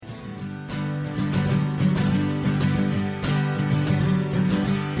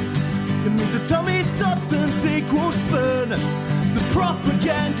substance equals spin. The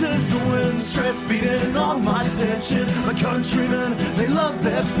propaganda's win, stress feeding on my tension. My countrymen, they love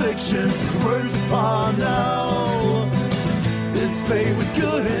their fiction. Words are now, it's made with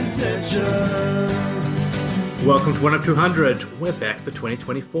good intentions. Welcome to 10200. We're back for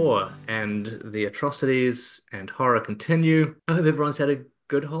 2024, and the atrocities and horror continue. I hope everyone's had a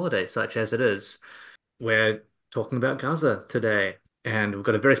good holiday, such as it is. We're talking about Gaza today, and we've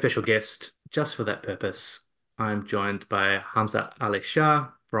got a very special guest just for that purpose. I'm joined by Hamza Ali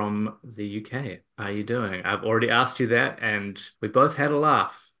Shah from the UK. How are you doing? I've already asked you that, and we both had a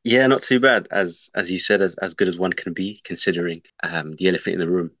laugh. Yeah, not too bad. As you said, as good as one can be, considering the elephant in the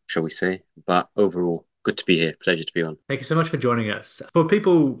room, shall we say. But overall, good to be here. Pleasure to be on. Thank you so much for joining us. For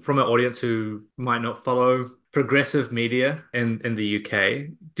people from our audience who might not follow progressive media in the UK,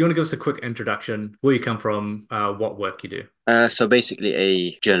 do you want to give us a quick introduction? Where you come from, what work you do? So basically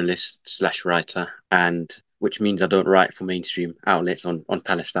a journalist slash writer, and which means I don't write for mainstream outlets on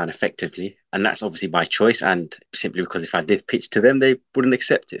Palestine effectively. And that's obviously by choice, and simply because if I did pitch to them, they wouldn't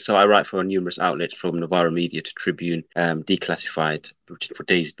accept it. So I write for numerous outlets, from Novara Media to Tribune, Declassified, which for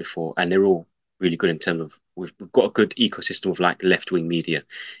days before, and they're all really good in terms of we've got a good ecosystem of like left-wing media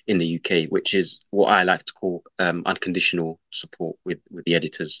in the UK, which is what I like to call unconditional support with the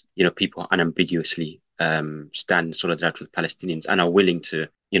editors. You know, people unambiguously stand in solidarity with Palestinians and are willing to,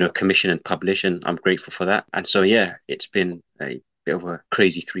 commission and publish, and I'm grateful for that. And so, yeah, it's been a bit of a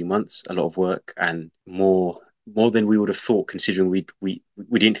crazy 3 months, a lot of work, and more than we would have thought, considering we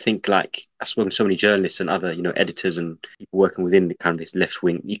didn't think, like, I've spoken to so many journalists and other, editors and people working within the kind of this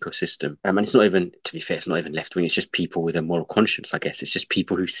left-wing ecosystem. And it's not even, to be fair, it's not even left-wing, it's just people with a moral conscience, I guess. It's just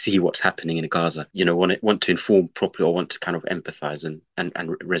people who see what's happening in Gaza, want to inform properly or want to kind of empathize and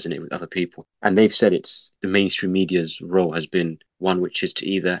resonate with other people. And they've said it's the mainstream media's role has been one which is to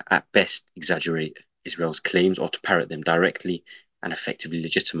either at best exaggerate Israel's claims or to parrot them directly and effectively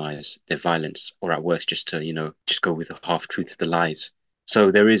legitimize their violence, or at worst, just to, just go with the half truths, the lies.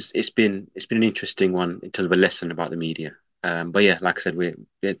 So it's been an interesting one in terms of a lesson about the media. But yeah, like I said,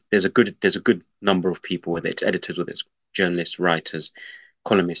 there's a good number of people, whether it's editors, whether it's journalists, writers,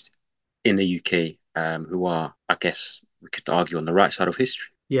 columnists in the UK, who are, I guess, we could argue, on the right side of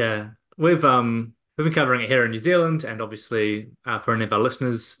history. Yeah, we've been covering it here in New Zealand, and obviously for any of our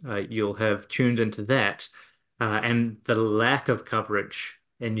listeners, you'll have tuned into that. And the lack of coverage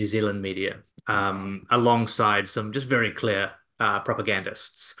in New Zealand media, alongside some just very clear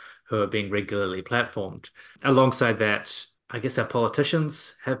propagandists who are being regularly platformed. Alongside that, I guess our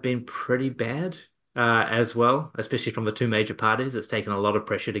politicians have been pretty bad as well, especially from the two major parties. It's taken a lot of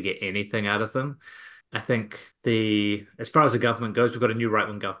pressure to get anything out of them. I think as far as the government goes, we've got a new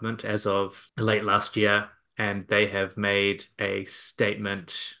right-wing government as of late last year, and they have made a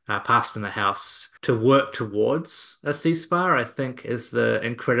statement passed in the House to work towards a ceasefire, I think is the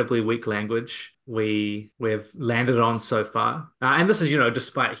incredibly weak language we've landed on so far. And this is,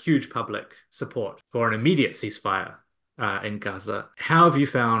 despite huge public support for an immediate ceasefire in Gaza. How have you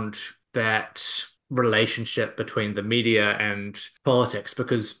found that relationship between the media and politics?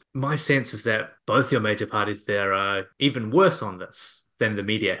 Because my sense is that both your major parties there are even worse on this than the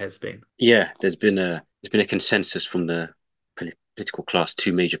media has been. Yeah, there's been a consensus from the political class,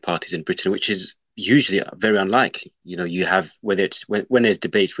 two major parties in Britain, which is usually very unlikely. You have, whether it's when there's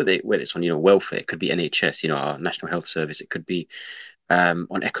debates, whether it's on welfare, it could be NHS, our National Health Service, it could be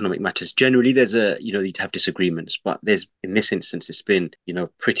on economic matters. Generally, there's you'd have disagreements, but in this instance, it's been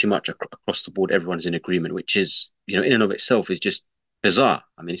pretty much across the board, everyone's in agreement, which is in and of itself is just bizarre.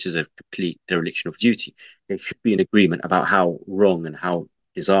 I mean, this is a complete dereliction of duty. There should be an agreement about how wrong and how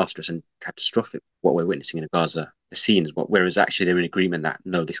disastrous and catastrophic what we're witnessing in Gaza, the scenes, whereas actually they're in agreement that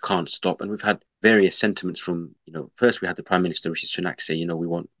no, this can't stop. And we've had various sentiments from, first we had the Prime Minister Rishi Sunak say,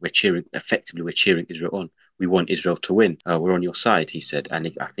 we're cheering Israel on. We want Israel to win. We're on your side, he said. And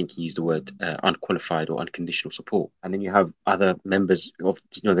I think he used the word unqualified or unconditional support. And then you have other members of,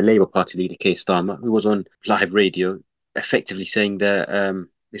 the Labour Party leader, Keir Starmer, who was on live radio effectively saying that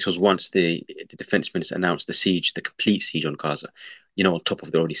this was once the defense minister announced the complete siege on Gaza, on top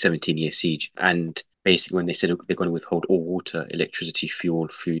of the already 17-year siege. And basically when they said they're going to withhold all water, electricity, fuel,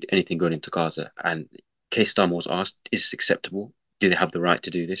 food, anything going into Gaza. And Keir Starmer was asked, is this acceptable? Do they have the right to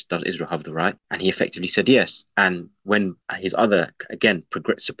do this? Does Israel have the right? And he effectively said yes. And when his other, again,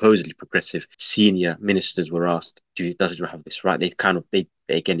 supposedly progressive senior ministers were asked, does Israel have this right? They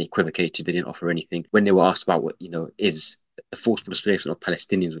again equivocated. They didn't offer anything. When they were asked about what, is the forceful displacement of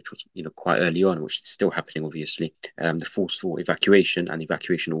Palestinians, which was, quite early on, which is still happening, obviously, the forceful evacuation and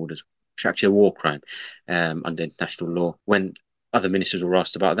evacuation orders, which are actually a war crime under international law. When other ministers were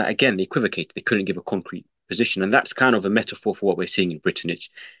asked about that, again, they equivocated. They couldn't give a concrete position. And that's kind of a metaphor for what we're seeing in Britain. It's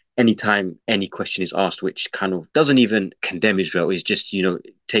anytime any question is asked, which kind of doesn't even condemn Israel, is just,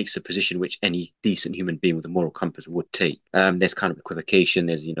 takes a position which any decent human being with a moral compass would take. There's kind of equivocation.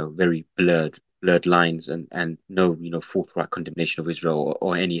 There's, very blurred lines and no, forthright condemnation of Israel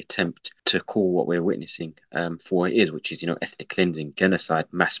or any attempt to call what we're witnessing for what it is, which is, ethnic cleansing, genocide,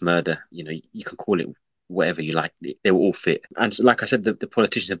 mass murder. You can call it whatever you like. They were all fit. And so, like I said, the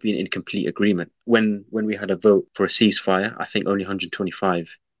politicians have been in complete agreement. When we had a vote for a ceasefire, I think only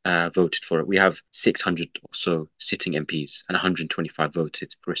 125 voted for it. We have 600 or so sitting MPs and 125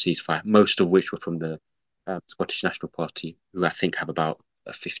 voted for a ceasefire, most of which were from the Scottish National Party, who I think have about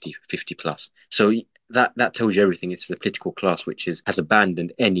 50 plus. So that tells you everything. It's the political class which has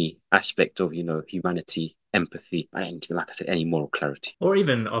abandoned any aspect of humanity, empathy, and, like I said, any moral clarity, or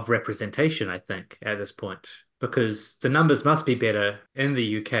even of representation. I think at this point, because the numbers must be better in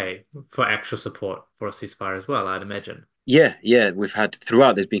the UK for actual support for a ceasefire as well, I'd imagine. Yeah, we've had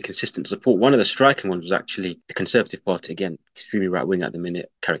throughout. There's been consistent support. One of the striking ones was actually the Conservative Party, again, extremely right wing at the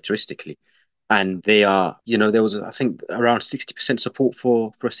minute, characteristically. And they are, there was, I think, around 60% support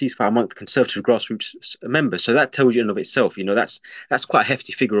for a ceasefire among the Conservative grassroots members. So that tells you in and of itself, that's quite a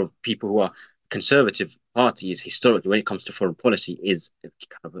hefty figure of people who are Conservative Party is historically, when it comes to foreign policy, is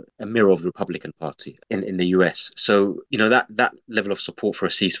kind of a mirror of the Republican Party in the US. So, that level of support for a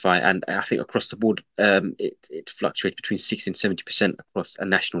ceasefire, and I think across the board, it fluctuates between 60 and 70% across a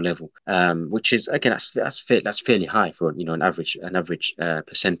national level, which is, again, that's fairly high for an average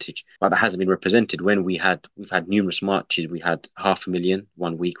percentage. But that hasn't been represented when we've had numerous marches. We had 500,000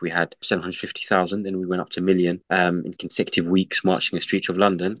 one week, we had 750,000, then we went up to 1 million in consecutive weeks marching the streets of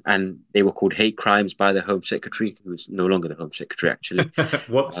London, and they were called hate crimes by the Home Secretary, who is no longer the Home Secretary, actually.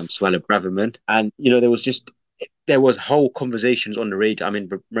 Whoops. Suella Braverman. And, there was whole conversations on the radio. I mean,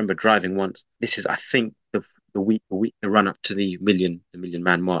 remember driving once. This is, I think, the week, the run up to the 1 million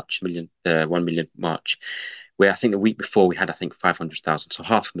man march, 1 million march, where I think the week before we had, I think, 500,000, so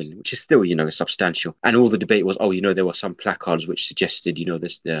 500,000, which is still, substantial. And all the debate was, there were some placards which suggested,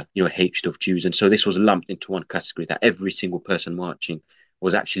 hatred of Jews. And so this was lumped into one category, that every single person marching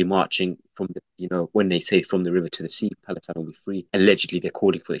was actually marching from when they say from the river to the sea, Palestine will be free. Allegedly, they're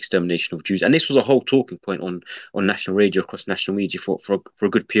calling for the extermination of Jews. And this was a whole talking point on national radio, across national media for a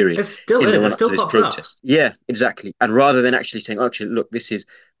good period. It still is. It still pops up. Yeah, exactly. And rather than actually saying, look, this is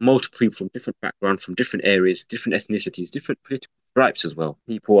multiple people from different backgrounds, from different areas, different ethnicities, different political stripes as well.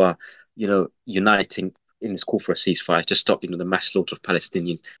 People are, uniting in this call for a ceasefire to stop, the mass slaughter of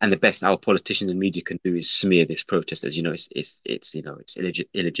Palestinians. And the best our politicians and media can do is smear this protest as, it's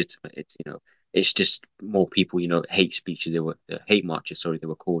illegitimate. It's just more people, hate speeches. They were hate marches. Sorry, they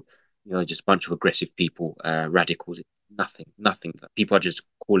were called. Just a bunch of aggressive people, radicals. Nothing. People are just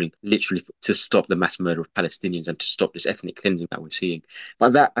calling literally to stop the mass murder of Palestinians and to stop this ethnic cleansing that we're seeing.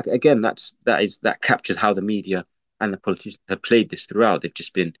 But that, again, that captures how the media and the politicians have played this throughout. They've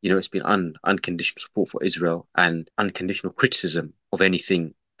just been, it's been unconditional support for Israel and unconditional criticism of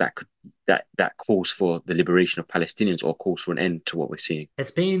anything that calls for the liberation of Palestinians or calls for an end to what we're seeing.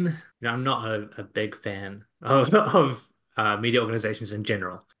 It's been, I'm not a big fan of media organizations in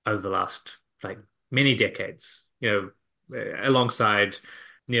general over the last many decades. Alongside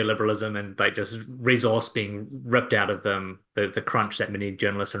neoliberalism and just resource being ripped out of them, the crunch that many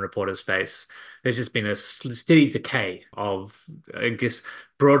journalists and reporters face. There's just been a steady decay of, I guess,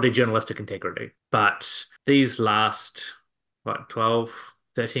 broadly journalistic integrity. But these last, 12,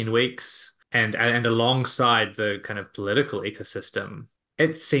 13 weeks, and alongside the kind of political ecosystem,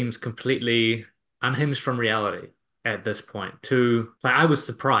 it seems completely unhinged from reality at this point. I was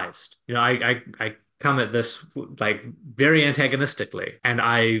surprised. I come at this very antagonistically, and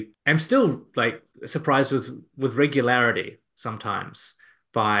I am still surprised with regularity sometimes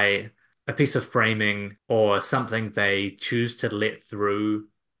by a piece of framing or something they choose to let through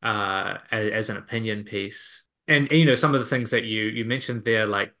as an opinion piece. And some of the things that you mentioned there,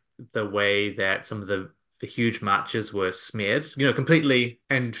 like the way that some of the huge marches were smeared, completely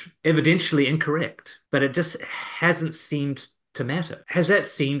and evidentially incorrect, but it just hasn't seemed to matter. Has that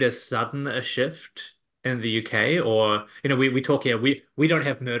seemed as sudden a shift in the UK? Or, we talk here, we don't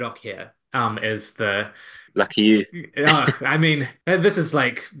have Murdoch here, as the... Lucky you. I mean, this is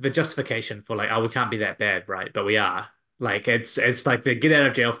the justification for we can't be that bad, right? But we are. It's like the get out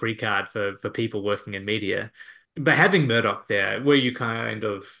of jail free card for people working in media. But having Murdoch there, were you kind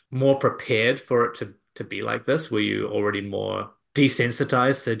of more prepared for it to be like this? Were you already more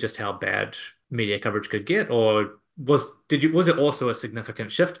desensitized to just how bad media coverage could get? Or was it also a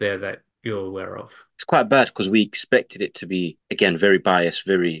significant shift there that you're aware of? It's quite bad because we expected it to be, again, very biased,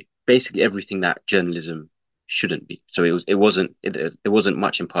 very basically everything that journalism shouldn't be. So there wasn't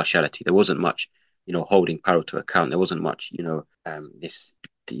much impartiality. There wasn't much, holding power to account. There wasn't much,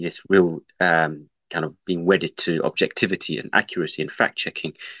 this real kind of being wedded to objectivity and accuracy and fact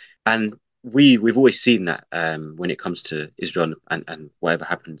checking. And we've always seen that when it comes to Israel and whatever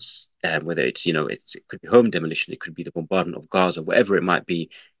happens, whether it's it could be home demolition, it could be the bombardment of Gaza, whatever it might be,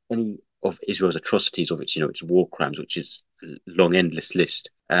 any of Israel's atrocities, of its war crimes, which is a long, endless list,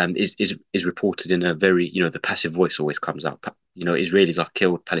 is reported in a very, the passive voice always comes out. Israelis are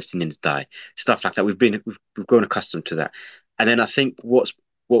killed, Palestinians die, stuff like that. We've grown accustomed to that. And then I think what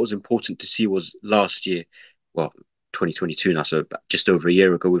was important to see was last year, well, 2022 now, so just over a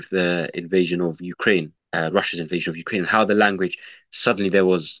year ago, with the invasion of Ukraine, Russia's invasion of Ukraine, and how the language suddenly there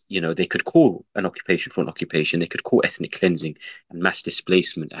was, they could call an occupation for an occupation, they could call ethnic cleansing and mass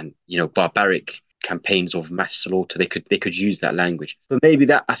displacement and barbaric campaigns of mass slaughter. They could use that language. But maybe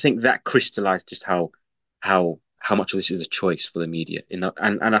I think that crystallized just how much of this is a choice for the media.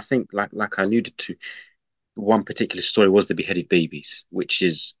 And I think like I alluded to, one particular story was the beheaded babies, which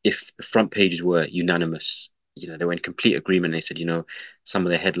is, if the front pages were unanimous, they were in complete agreement. They said, some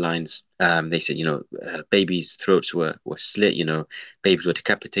of the headlines, they said, babies' throats were slit, babies were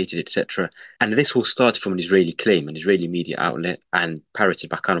decapitated, etc. And this all started from an Israeli claim, an Israeli media outlet, and parroted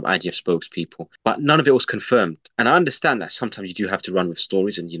by kind of IDF spokespeople. But none of it was confirmed. And I understand that sometimes you do have to run with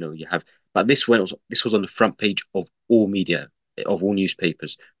stories, and but this was on the front page of all media, of all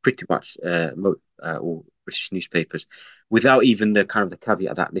newspapers, pretty much all British newspapers, without even the kind of the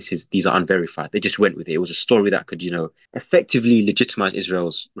caveat that these are unverified. They just went with it. It was a story that could, effectively legitimize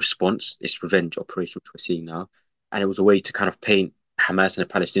Israel's response, its revenge operation, which we're seeing now. And it was a way to kind of paint Hamas and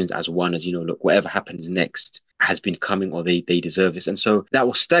the Palestinians as one, as, look, whatever happens next has been coming, or they deserve this. And so that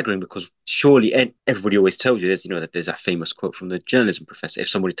was staggering, because surely, and everybody always tells you, that there's that famous quote from the journalism professor.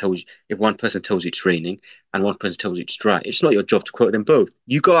 If one person tells you it's raining and one person tells you it's dry, it's not your job to quote them both.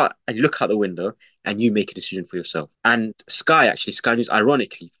 You go out and you look out the window and you make a decision for yourself. And Sky News,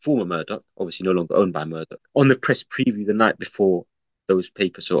 ironically, former Murdoch, obviously no longer owned by Murdoch, on the press preview the night before those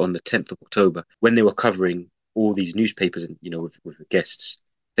papers, so on the 10th of October, when they were covering all these newspapers and, with the guests,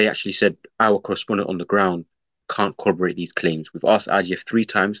 they actually said, our correspondent on the ground can't corroborate these claims. We've asked IGF 3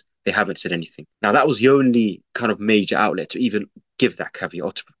 times, they haven't said anything. Now, that was the only kind of major outlet to even give that caveat,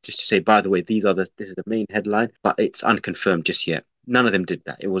 or just to say, by the way, this is the main headline, but it's unconfirmed just yet. None of them did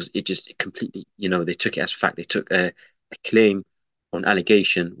that. It just completely, they took it as fact. They took a claim or an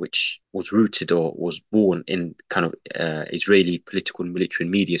allegation which was rooted or was born in kind of Israeli political and military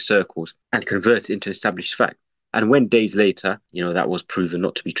and media circles, and converted it into an established fact. And when days later, that was proven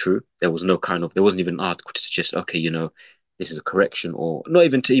not to be true, there wasn't even an article to suggest, okay, this is a correction, or not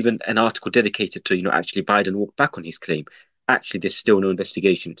even an article dedicated to, actually Biden walked back on his claim. Actually, there's still no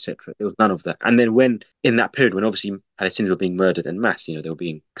investigation, etc. There was none of that. And then in that period, when obviously Palestinians were being murdered en masse, they were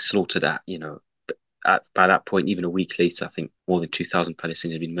being slaughtered by that point, even a week later, I think more than 2,000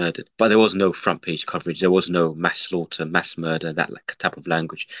 Palestinians had been murdered. But there was no front page coverage. There was no mass slaughter, mass murder, that type of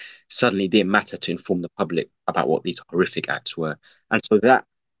language. Suddenly, it didn't matter to inform the public about what these horrific acts were. And so that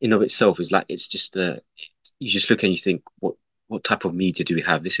in of itself is it's just you just look and you think, what type of media do we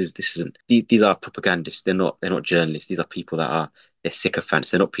have? These are propagandists. They're not journalists. These are people they're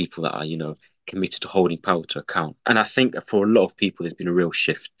sycophants. They're not people that are, committed to holding power to account. And I think for a lot of people, there's been a real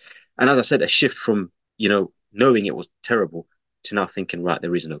shift. And as I said, a shift from, knowing it was terrible to now thinking, right,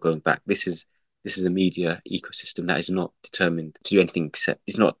 there is no going back. This is a media ecosystem that is not determined to do anything except,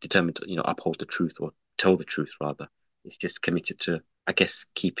 it's not determined to, uphold the truth, or tell the truth, rather. It's just committed to, I guess,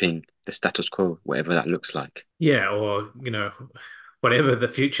 keeping the status quo, whatever that looks like. Yeah, or, whatever the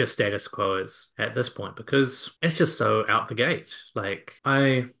future status quo is at this point, because it's just so out the gate.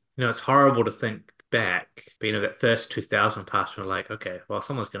 It's horrible to think back, but that first 2000 passed, and we're like, okay, well,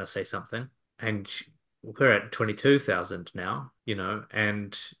 someone's going to say something, and we're at 22,000 now,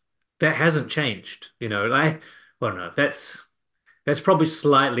 and that hasn't changed. Well, no, that's probably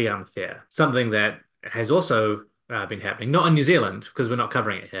slightly unfair. Something that has also been happening, not in New Zealand because we're not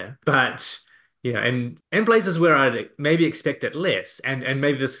covering it here, but in places where I'd maybe expect it less, and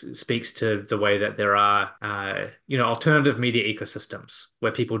maybe this speaks to the way that there are alternative media ecosystems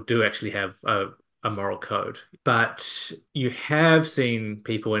where people do actually have a moral code. But you have seen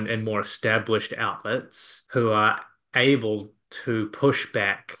people in more established outlets who are able to push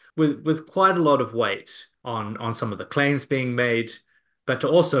back with quite a lot of weight on some of the claims being made, but to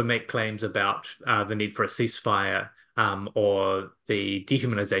also make claims about the need for a ceasefire, or the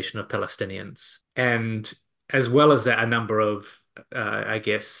dehumanization of Palestinians. And as well as that, a number of I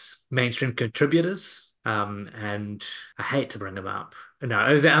guess, mainstream contributors. And I hate to bring them up. No,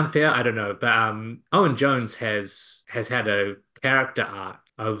 is that unfair? I don't know. But Owen Jones has had a character arc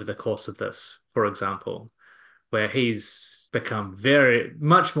over the course of this, for example, where he's become very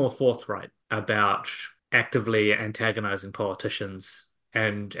much more forthright about actively antagonizing politicians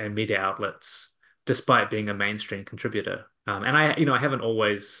and media outlets, despite being a mainstream contributor. And I haven't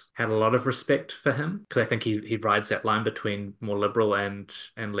always had a lot of respect for him because I think he rides that line between more liberal and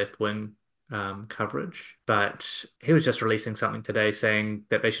left wing coverage. But he was just releasing something today saying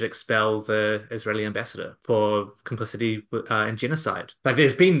that they should expel the Israeli ambassador for complicity in genocide. Like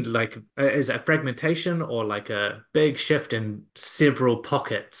there's been like, is it a fragmentation or like a big shift in several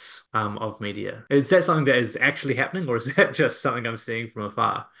pockets of media? Is that something that is actually happening, or is that just something I'm seeing from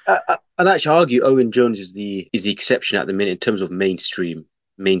afar? I'd actually argue Owen Jones is the exception at the minute in terms of mainstream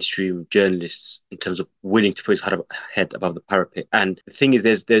journalists in terms of willing to put his head above the parapet. And the thing is,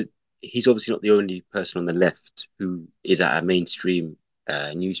 there's he's obviously not the only person on the left who is at a mainstream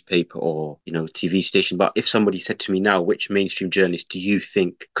newspaper or TV station. But if somebody said to me now, which mainstream journalist do you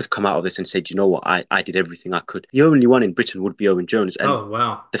think could come out of this and say, do you know what, I did everything I could? The only one in Britain would be Owen Jones. And oh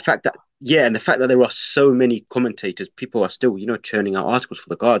wow, the fact that and the fact that there are so many commentators, people are still, churning out articles for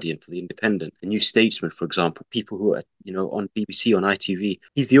The Guardian, for The Independent, The New Statesman, for example, people who are, on BBC, on ITV.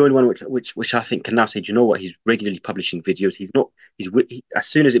 He's the only one which I think can now say, do you know what? He's regularly publishing videos. As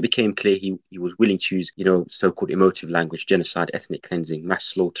soon as it became clear he was willing to use, so-called emotive language, genocide, ethnic cleansing, mass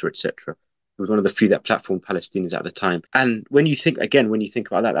slaughter, etc. He was one of the few that platformed Palestinians at the time. And when you think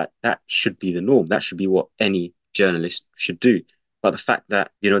about that should be the norm. That should be what any journalist should do. But the fact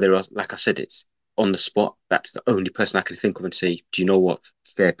that, there are, like I said, it's on the spot, that's the only person I can think of and say, do you know what?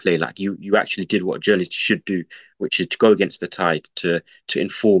 Fair play. Like you actually did what journalists should do, which is to go against the tide, to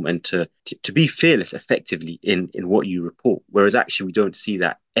inform and to be fearless effectively in what you report. Whereas actually we don't see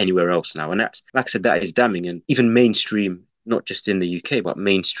that anywhere else now. And that's, like I said, that is damning. And even mainstream, not just in the UK, but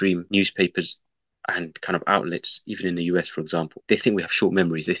mainstream newspapers and kind of outlets, even in the US, for example, they think we have short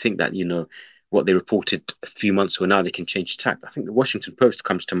memories. They think that, what they reported a few months ago, now they can change tack. I think the Washington Post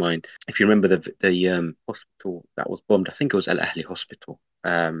comes to mind. If you remember the hospital that was bombed, I think it was Al Ahli Hospital.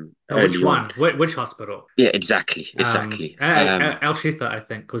 which one? Which hospital? Yeah, exactly. Al Shifa, I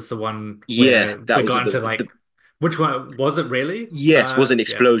think, was the one Yeah, where that they was got into like. Which one was it really? Yes, was an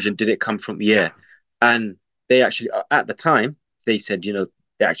explosion. Did it come from? Yeah. And they actually, at the time, they said,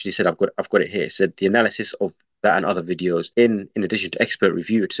 they actually said, I've got it here. It said the analysis of that and other videos, in addition to expert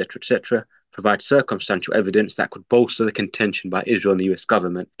review, etc., provide circumstantial evidence that could bolster the contention by Israel and the US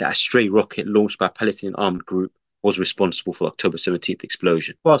government that a stray rocket launched by a Palestinian armed group was responsible for the October 17th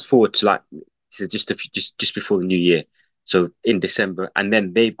explosion. Fast forward to this is just before the new year. So in December, and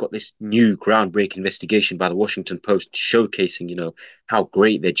then they've got this new groundbreaking investigation by the Washington Post showcasing, how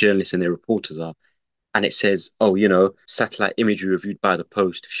great their journalists and their reporters are. And it says, satellite imagery reviewed by the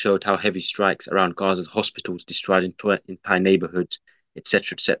Post showed how heavy strikes around Gaza's hospitals destroyed entire neighborhoods,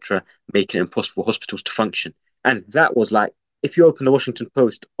 etc., making it impossible for hospitals to function. And that was like, if you open the Washington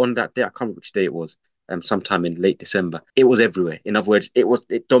Post on that day, I can't remember which day it was, sometime in late December, it was everywhere. In other words,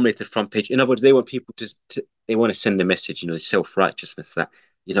 it dominated the front page. In other words, they want people they want to send the message, the self-righteousness that,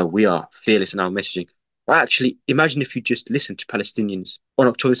 we are fearless in our messaging. But actually, imagine if you just listened to Palestinians on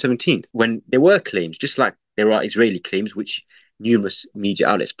October 17th, when there were claims, just like there are Israeli claims, which numerous media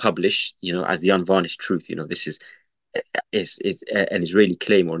outlets publish, as the unvarnished truth. This is an Israeli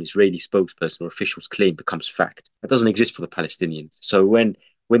claim, or an Israeli spokesperson or official's claim becomes fact. That doesn't exist for the Palestinians. So when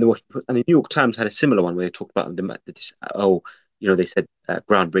the New York Times had a similar one where they talked about they said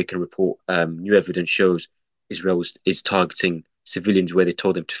groundbreaking report, new evidence shows Israel is targeting civilians where they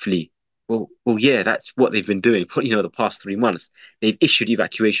told them to flee. Well, yeah, that's what they've been doing for the past 3 months. They've issued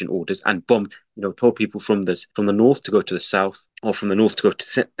evacuation orders and bombed, told people from the north to go to the south, or from the north to go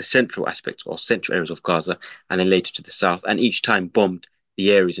to the central aspects or central areas of Gaza, and then later to the south, and each time bombed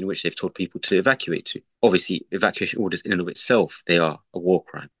the areas in which they've told people to evacuate to. Obviously, evacuation orders in and of itself, they are a war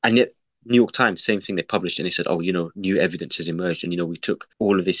crime. And yet, New York Times, same thing they published, and they said, new evidence has emerged, and we took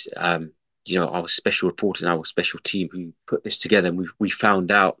all of this. Our special reporter and our special team who put this together, and we found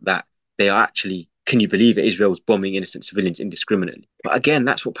out that they are actually, can you believe it, Israel's bombing innocent civilians indiscriminately. But again,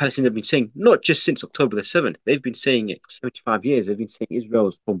 that's what Palestinians have been saying, not just since October the 7th. They've been saying it for 75 years. They've been saying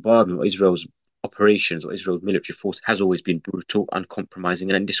Israel's bombardment or Israel's operations or Israel's military force has always been brutal, uncompromising,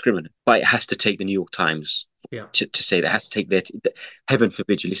 and indiscriminate. But it has to take the New York Times to say that. It has to take heaven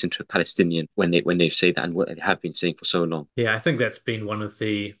forbid you listen to a Palestinian when they say that and what they have been saying for so long. Yeah, I think that's been one of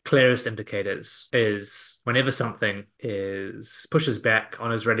the clearest indicators is whenever something is pushes back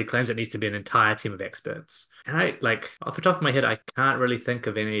on Israeli claims, it needs to be an entire team of experts. And I like off the top of my head, I can't really think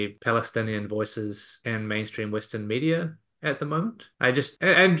of any Palestinian voices in mainstream Western media at the moment.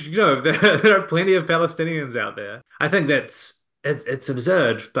 And you know, there are plenty of Palestinians out there. I think it's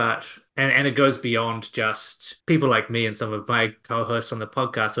absurd, but and it goes beyond just people like me and some of my co-hosts on the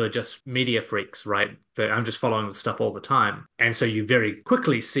podcast who are just media freaks, right? I'm just following the stuff all the time. And so you very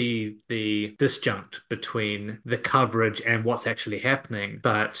quickly see the disjunct between the coverage and what's actually happening.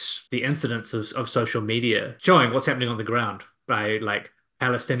 But the incidents of social media showing what's happening on the ground by like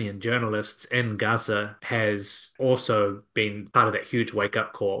Palestinian journalists in Gaza has also been part of that huge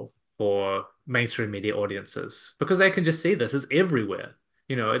wake-up call for mainstream media audiences because they can just see this is everywhere.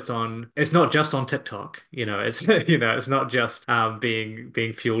 You know, it's not just on TikTok, you know, it's it's not just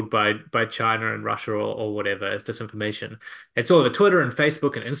being fueled by China and Russia or whatever as disinformation. It's all over Twitter and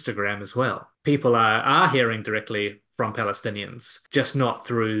Facebook and Instagram as well. People are hearing directly from Palestinians, just not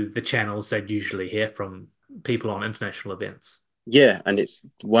through the channels they'd usually hear from people on international events. Yeah, and it's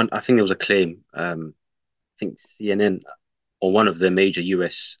one. I think there was a claim. I think CNN or one of the major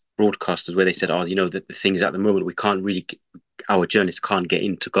US broadcasters where they said, "Oh, you know, the thing is at the moment we can't really, our journalists can't get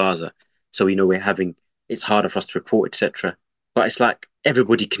into Gaza, so it's harder for us to report, etc." But it's like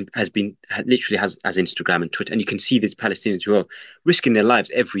everybody literally has Instagram and Twitter, and you can see these Palestinians who are risking their lives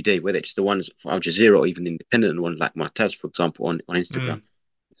every day, whether it's the ones for Al Jazeera or even independent ones like Martez, for example, on Instagram.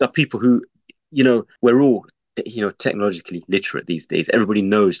 These are people who, we're all technologically literate these days. Everybody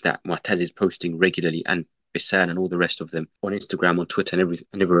knows that Martez is posting regularly and Bisan and all the rest of them on Instagram, on Twitter,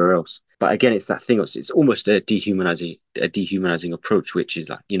 and everywhere else. But again, it's that thing. It's almost a dehumanizing approach, which is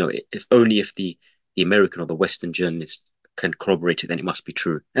like, if only if the American or the Western journalist can corroborate it, then it must be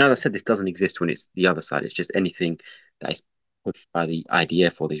true. And as I said, this doesn't exist when it's the other side. It's just anything that is pushed by the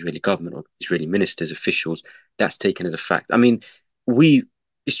IDF or the Israeli government or Israeli ministers, officials, that's taken as a fact. I mean,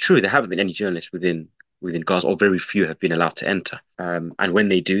 it's true there haven't been any journalists within Gaza, or very few have been allowed to enter. And when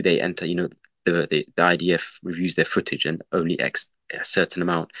they do, they enter, the IDF reviews their footage and only a certain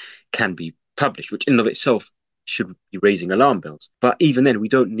amount can be published, which in and of itself should be raising alarm bells. But even then, we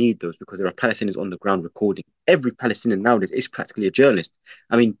don't need those because there are Palestinians on the ground recording. Every Palestinian nowadays is practically a journalist.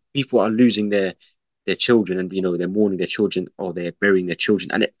 I mean, people are losing their children and, they're mourning their children or they're burying their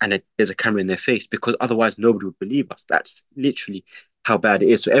children and there's a camera in their face because otherwise nobody would believe us. That's literally how bad it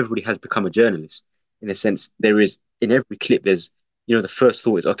is. So everybody has become a journalist. In a sense, there is, in every clip, there's, the first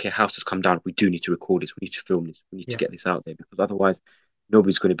thought is, okay, house has come down. We do need to record this. We need to film this. We need to get this out there because otherwise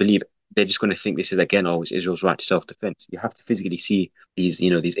nobody's going to believe it. They're just going to think this is, again, it's Israel's right to self-defense. You have to physically see these,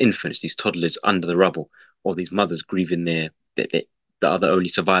 these infants, these toddlers under the rubble, or these mothers grieving that are the only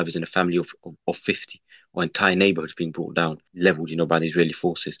survivors in a family of 50, or entire neighborhoods being brought down, leveled, by the Israeli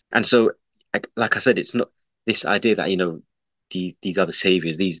forces. And so, like I said, it's not this idea that, these are the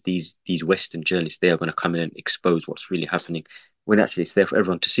saviors, these Western journalists, they are going to come in and expose what's really happening, when actually it's there for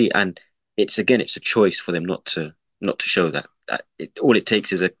everyone to see. And it's a choice for them not to show that. All it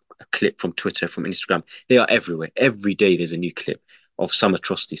takes is a clip from Twitter, from Instagram. They are everywhere. Every day there's a new clip of some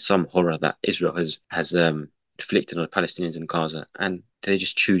atrocity, some horror that Israel has inflicted on the Palestinians in Gaza, and they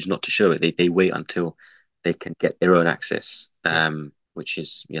just choose not to show it. They wait until they can get their own access, which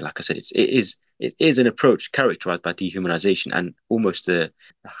is, like I said, it is an approach characterized by dehumanization and almost the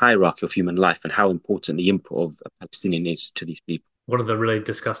hierarchy of human life and how important the input of a Palestinian is to these people. One of the really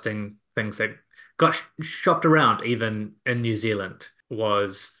disgusting things that got shopped around even in New Zealand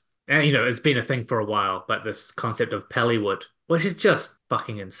was, and it's been a thing for a while, but this concept of Pallywood, which is just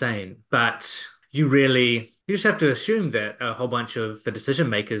fucking insane. But you just have to assume that a whole bunch of the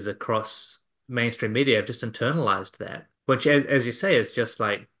decision makers across mainstream media have just internalized that, which, as you say, is just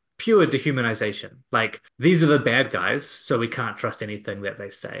like pure dehumanization. Like, these are the bad guys, so we can't trust anything that they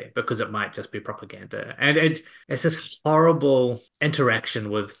say because it might just be propaganda. And it's this horrible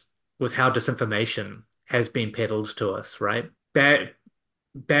interaction with how disinformation has been peddled to us, right? Bad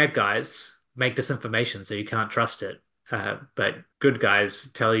guys make disinformation, so you can't trust it. But good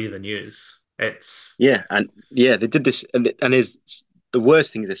guys tell you the news. They did this, and there's the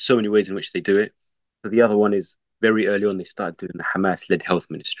worst thing is there's so many ways in which they do it. So the other one is, very early on, they started doing the Hamas-led health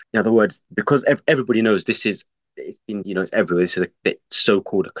ministry. In other words, because everybody knows it's been, it's everywhere. This is a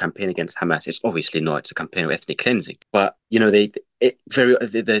so-called a campaign against Hamas. It's obviously not. It's a campaign of ethnic cleansing. But whenever the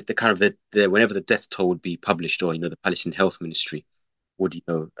death toll would be published, or the Palestinian Health Ministry would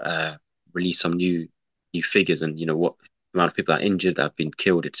release some new figures and what amount of people are injured, that have been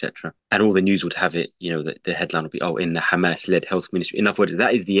killed, etc. And all the news would have it, the headline would be, oh, in the Hamas-led health ministry. In other words,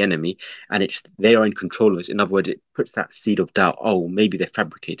 that is the enemy, and they are in control of it. In other words, it puts that seed of doubt. Oh, maybe they're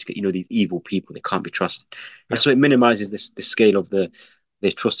fabricating it. These evil people, they can't be trusted, and Yeah. so it minimizes the scale of the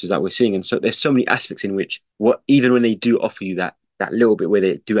atrocities that we're seeing. And so there's so many aspects in which even when they do offer you that little bit where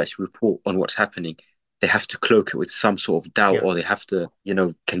they do actually report on what's happening, they have to cloak it with some sort of doubt, Yeah. or they have to,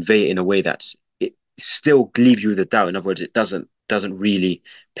 convey it in a way that's it still leaves you with a doubt. In other words, it doesn't really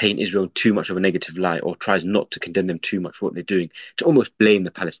paint Israel in too much of a negative light, or tries not to condemn them too much for what they're doing, to almost blame the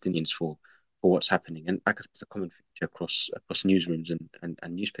Palestinians for what's happening. And like I said, it's a common feature across newsrooms and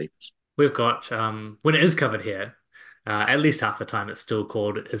newspapers. We've got when it is covered here, at least half the time it's still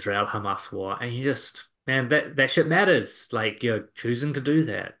called Israel Hamas war, and you just man that shit matters. Like you're choosing to do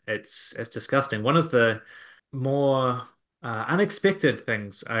that. It's disgusting. One of the more unexpected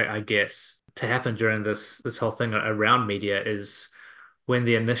things, I guess, to happen during this whole thing around media is when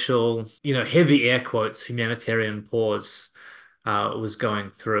the initial, heavy air quotes humanitarian pause was going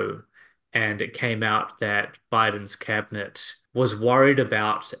through, and it came out that Biden's cabinet was worried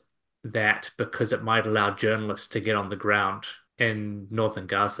about that because it might allow journalists to get on the ground in northern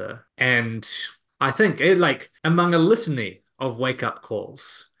Gaza. And I think among a litany of wake-up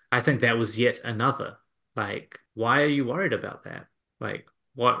calls, I think that was yet another. Like, why are you worried about that? Like,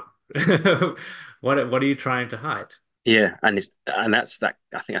 what what are you trying to hide? Yeah, and that's that.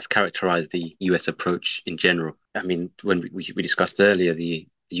 I think that's characterized the US approach in general. I mean, when we discussed earlier the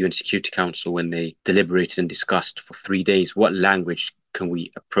UN Security Council, when they deliberated and discussed for 3 days, what language can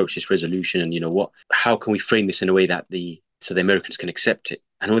we approach this resolution, and how can we frame this in a way that so the Americans can accept it.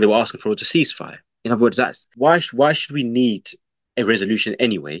 And all they were asking for was a ceasefire. In other words, that's why should we need a resolution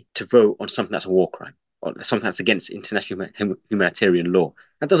anyway to vote on something that's a war crime, or something that's against international humanitarian law?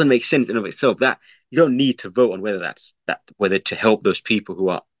 That doesn't make sense in of itself. That you don't need to vote on whether to help those people who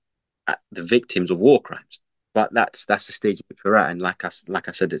are the victims of war crimes. But that's the stage in which we're at. And like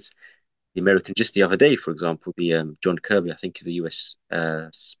I said, it's the American. Just the other day, for example, the John Kirby, I think, is the US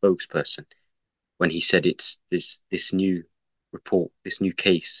spokesperson, when he said it's this new report, this new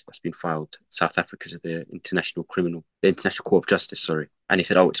case that's been filed in South Africa to the International Court of Justice, sorry. And he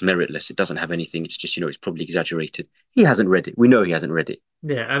said, oh, it's meritless. It doesn't have anything. It's just, it's probably exaggerated. He hasn't read it. We know he hasn't read it.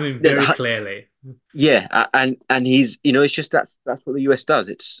 Yeah, I mean, very clearly. Yeah, and he's, it's just that's what the US does.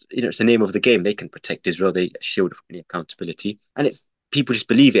 It's, it's the name of the game. They can protect Israel. They shield from any accountability, and it's people just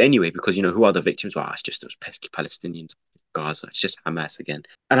believe it anyway because who are the victims? Well, it's just those pesky Palestinians, Gaza. It's just Hamas again.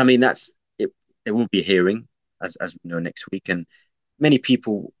 And I mean, that's it. There will be a hearing, as we know, next week, and many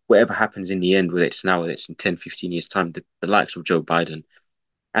people, whatever happens in the end, whether it's now, whether it's in 10, 15 years' time, the likes of Joe Biden,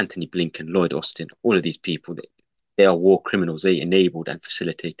 Anthony Blinken, Lloyd Austin, all of these people, they are war criminals. They enabled and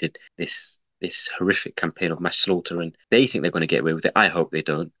facilitated this horrific campaign of mass slaughter, and they think they're going to get away with it. I hope they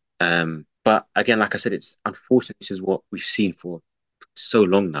don't. But again, like I said, it's unfortunate. This is what we've seen for so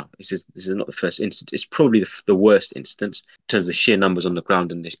long now. This is not the first instance. It's probably the worst instance in terms of the sheer numbers on the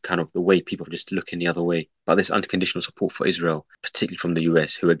ground and this kind of the way people are just looking the other way. But this unconditional support for Israel, particularly from the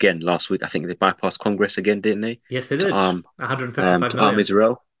US, who again last week I think they bypassed Congress again, didn't they? Yes, they did. 155 to arm million.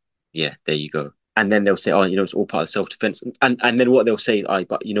 Israel. Yeah, there you go. And then they'll say, oh, it's all part of self-defense. And then what they'll say,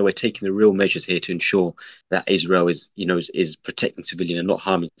 but we're taking the real measures here to ensure that Israel is protecting civilian and not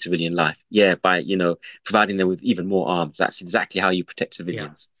harming civilian life. Yeah, by, providing them with even more arms. That's exactly how you protect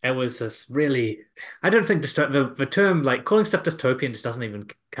civilians. Yeah. It was this really, I don't think the term, like calling stuff dystopian just doesn't even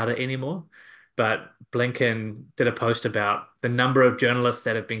cut it anymore. But Blinken did a post about the number of journalists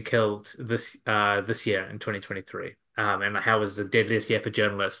that have been killed this year in 2023, and how it was the deadliest year for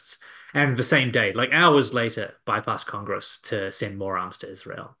journalists. And the same day, like hours later, bypassed Congress to send more arms to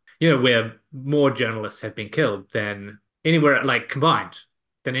Israel. Where more journalists have been killed than anywhere, like combined,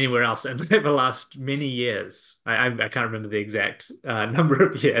 than anywhere else in the last many years. I can't remember the exact number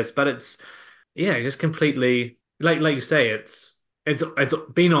of years, but it's just completely like you say, it's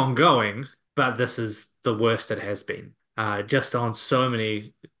been ongoing, but this is the worst it has been. Just on so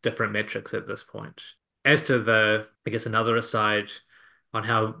many different metrics at this point. As to I guess another aside on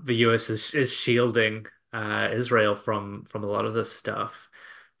how the US is shielding Israel from a lot of this stuff.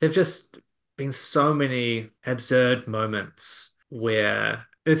 There've just been so many absurd moments where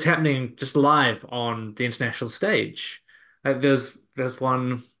it's happening just live on the international stage. There's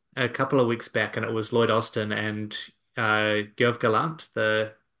one a couple of weeks back, and it was Lloyd Austin and Yoav Gallant,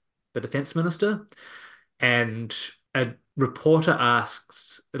 the defense minister, and a reporter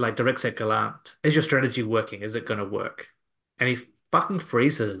asks, like, directs at Gallant, "Is your strategy working? Is it going to work?" And he fucking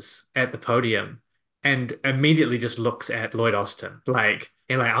freezes at the podium and immediately just looks at Lloyd Austin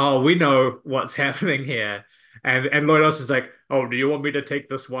oh, we know what's happening here. And Lloyd Austin's like, oh, do you want me to take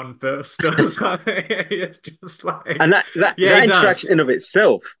this one first? Or something. It's just And like, yeah, he that interaction does. in of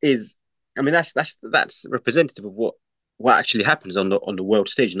itself is, I mean, that's representative of what actually happens on the world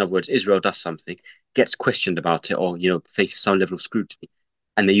stage. In other words, Israel does something, gets questioned about it, or faces some level of scrutiny,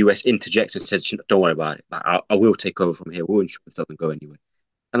 and the US interjects and says, "Don't worry about it. Like, I will take over from here. We'll ensure this doesn't go anywhere."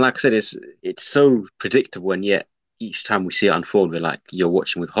 And like I said, it's so predictable, and yet each time we see it unfold, we're like you're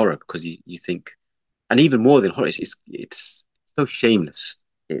watching with horror because you think, and even more than horror, it's so shameless.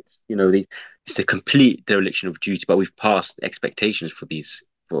 It's it's a complete dereliction of duty, but we've passed the expectations for these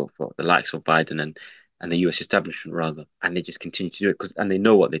for the likes of Biden and the US establishment rather, and they just continue to do it and they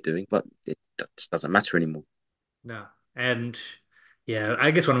know what they're doing, but that just doesn't matter anymore. No. And yeah,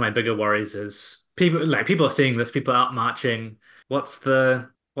 I guess one of my bigger worries is people are seeing this, people are out marching. What's the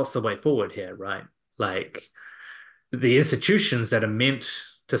way forward here, right? Like the institutions that are meant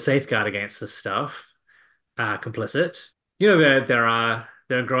to safeguard against this stuff are complicit. There are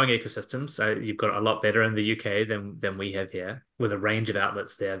growing ecosystems. You've got a lot better in the UK than we have here, with a range of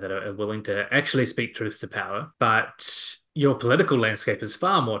outlets there that are willing to actually speak truth to power. But your political landscape is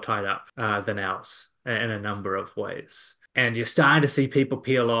far more tied up than ours in a number of ways. And you're starting to see people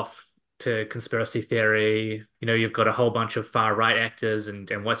peel off to conspiracy theory. You've got a whole bunch of far right actors and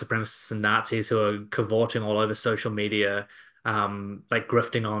white supremacists and Nazis who are cavorting all over social media, like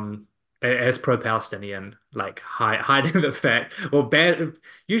grifting on as pro-Palestinian, like hiding the fact, or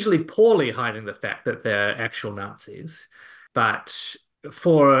usually poorly hiding the fact that they're actual Nazis. But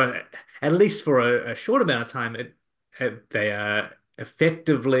for at least for a short amount of time, they are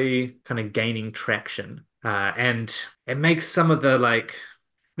effectively kind of gaining traction, and it makes some of the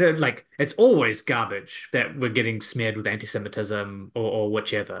it's always garbage that we're getting smeared with anti-Semitism or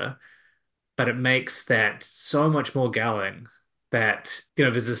whichever, but it makes that so much more galling that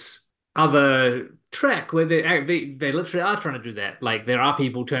there's this other track where they literally are trying to do that. Like there are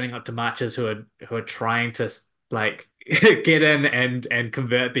people turning up to marches who are trying to like get in and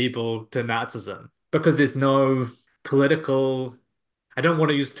convert people to Nazism because there's no political. I don't want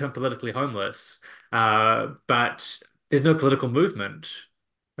to use the term politically homeless, but there's no political movement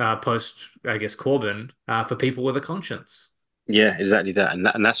post, I guess, Corbyn for people with a conscience. Yeah, exactly that,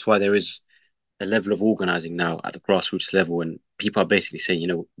 and that's why there is a level of organizing now at the grassroots level, and people are basically saying,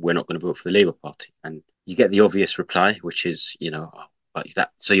 we're not going to vote for the Labour Party, and you get the obvious reply, which is, oh, but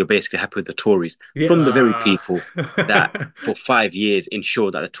that. So you're basically happy with the Tories from the very Yeah. people that for 5 years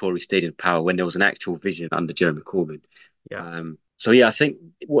ensured that the Tories stayed in power when there was an actual vision under Jeremy Corbyn. Yeah. So yeah, I think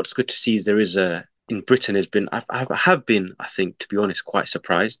what's good to see is there is in Britain has been I have been, I think, to be honest, quite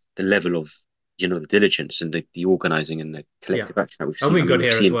surprised the level of the diligence and the organizing and the Yeah. collective action that we've And seen. we I mean, got we've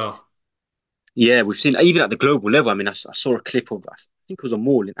here as seen. well. Yeah, we've seen even at the global level. I mean, I saw a clip of, I think it was a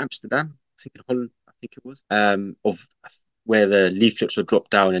mall in Amsterdam, I think in Holland, I think it was, of where the leaflets were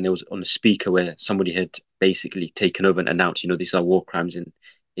dropped down, and there was on the speaker where somebody had basically taken over and announced, these are war crimes in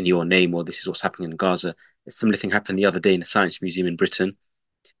your name, or this is what's happening in Gaza. A similar thing happened the other day in the Science Museum in Britain.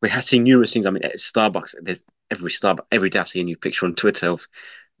 We have seen numerous things. I mean, at Starbucks, there's every day I see a new picture on Twitter of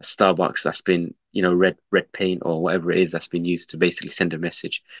Starbucks that's been, red paint or whatever it is that's been used to basically send a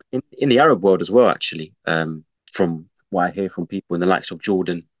message. In the Arab world as well, actually, from what I hear from people in the likes of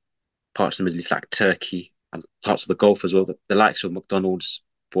Jordan, parts of the Middle East like Turkey, and parts of the Gulf as well, the likes of McDonald's,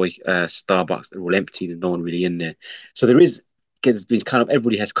 Starbucks, they're all empty, there's no one really in there. So there's been kind of,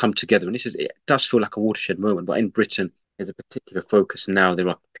 everybody has come together, and it does feel like a watershed moment. But in Britain, there's a particular focus now. There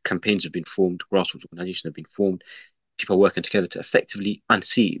are campaigns have been formed, grassroots organisations have been formed, people are working together to effectively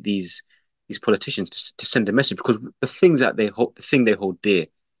unseat these politicians to send a message, because the thing they hold dear,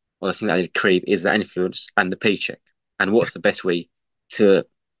 or the thing that they crave, is the influence and the paycheck. And what's the best way to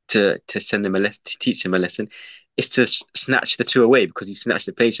send them a lesson, to teach them a lesson, is to snatch the two away, because you snatch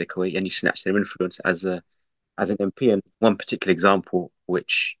the paycheck away and you snatch their influence as an MP. And one particular example,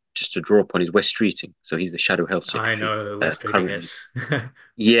 which just to draw upon, is West Streeting. So he's the shadow health I secretary know who West Reading currently. is.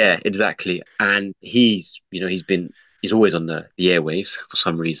 Yeah, exactly. And he's always on the airwaves for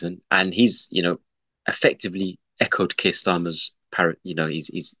some reason, and he's effectively echoed Keir Starmer's parrot,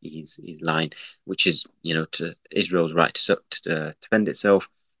 his line, which is to Israel's right to defend itself.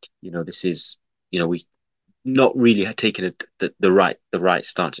 This is we not really had taken the right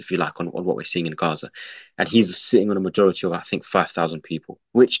stance, if you like, on what we're seeing in Gaza, and he's sitting on a majority of, I think, 5,000 people,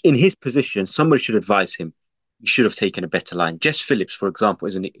 which in his position somebody should advise him. You should have taken a better line. Jess Phillips, for example,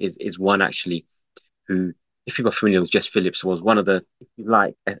 is one actually who, if people are familiar with Jess Phillips, was one of the, if you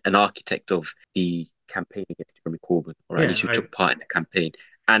like, an architect of the campaign against Jeremy Corbyn, or at least who Yeah, took part in the campaign.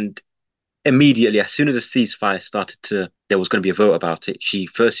 And immediately, as soon as a ceasefire started there was going to be a vote about it. She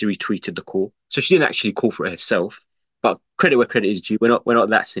firstly retweeted the call, so she didn't actually call for it herself. But credit where credit is due. We're not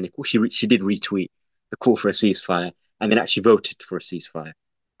that cynical. She did retweet the call for a ceasefire, and then actually voted for a ceasefire.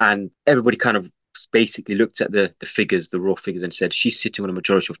 And everybody kind of basically looked at the figures, the raw figures, and said she's sitting on a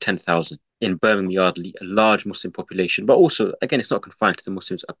majority of 10,000 in Birmingham Yardley, a large Muslim population, but also, again, it's not confined to the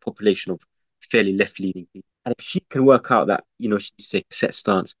Muslims, a population of fairly left-leaning people. And if she can work out that, she's taking a set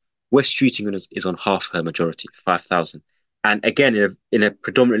stance, West Streeting is on half her majority, 5,000. And again, in a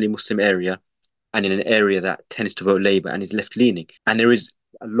predominantly Muslim area, and in an area that tends to vote Labour and is left-leaning. And there is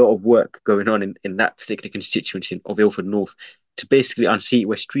a lot of work going on in that particular constituency of Ilford North to basically unseat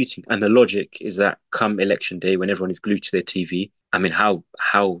West Streeting. And the logic is that come election day, when everyone is glued to their TV, I mean, how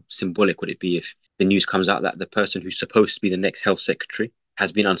symbolic would it be if the news comes out that the person who's supposed to be the next health secretary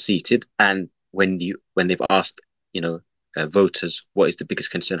has been unseated? And when they've asked, voters, what is the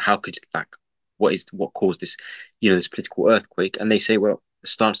biggest concern? What caused this, this political earthquake? And they say, well, the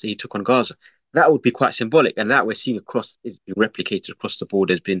stance that he took on Gaza. That would be quite symbolic, and that we're seeing is being replicated across the board.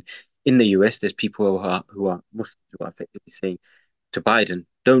 There's been in the US, there's people who are Muslims who are effectively saying to Biden,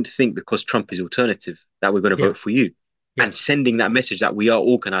 "Don't think because Trump is alternative that we're going to vote for you," and sending that message that we are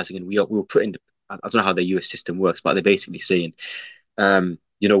organizing and we will put in. I don't know how the US system works, but they're basically saying, we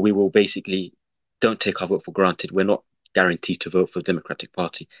will basically don't take our vote for granted. We're not guaranteed to vote for the Democratic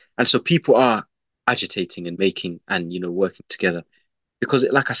Party, and so people are agitating and making and working together because,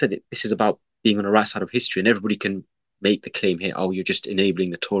 like I said, this is about being on the right side of history, and everybody can make the claim here, oh, you're just enabling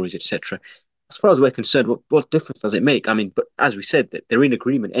the Tories, etc. As far as we're concerned, what difference does it make? I mean, but as we said, that they're in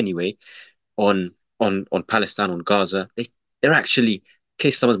agreement anyway on Palestine, on Gaza. They're actually, Keir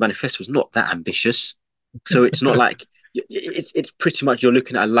Starmer's manifesto is not that ambitious, so it's not like it's pretty much you're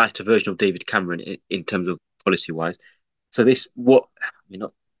looking at a lighter version of David Cameron in terms of policy wise. So what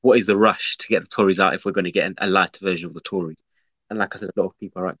is the rush to get the Tories out if we're going to get a lighter version of the Tories? And like I said, a lot of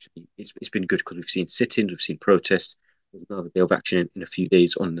people are actually, it's been good because we've seen sit-ins, we've seen protests. There's another day of action in a few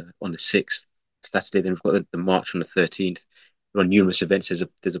days on the 6th, Saturday. Then we've got the march on the 13th. There are numerous events. There's a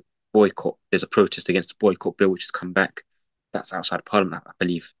boycott. There's a protest against the boycott bill, which has come back. That's outside Parliament, I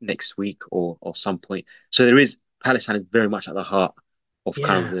believe, next week or some point. So Palestine is very much at the heart of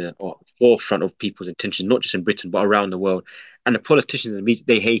kind of the forefront of people's intentions, not just in Britain, but around the world. And the politicians in the media,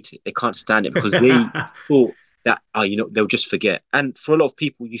 they hate it. They can't stand it because they thought that they'll just forget. And for a lot of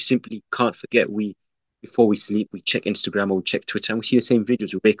people, you simply can't forget. Before we sleep, we check Instagram or we check Twitter, and we see the same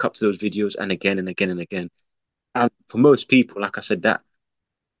videos. We wake up to those videos and again and again and again. And for most people, like I said, that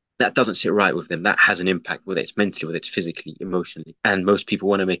doesn't sit right with them. That has an impact, whether it's mentally, whether it's physically, emotionally. And most people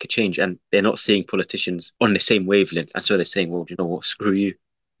want to make a change, and they're not seeing politicians on the same wavelength. And so they're saying, well, you know what, screw you.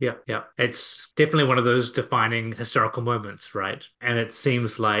 Yeah. It's definitely one of those defining historical moments, right? And it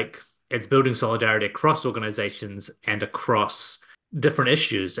seems like it's building solidarity across organizations and across different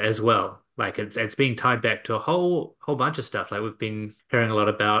issues as well. Like it's being tied back to a whole bunch of stuff. Like we've been hearing a lot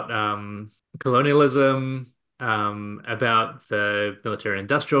about colonialism, about the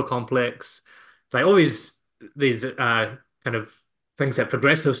military-industrial complex, like all these kind of things that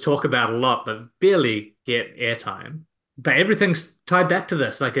progressives talk about a lot, but barely get airtime. But everything's tied back to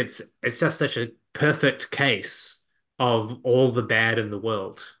this. Like it's just such a perfect case of all the bad in the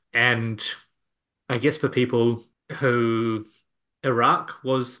world. And I guess for people who Iraq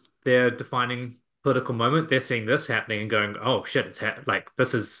was their defining political moment, they're seeing this happening and going, "Oh shit, like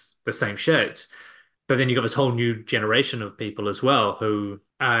this is the same shit." But then you got this whole new generation of people as well who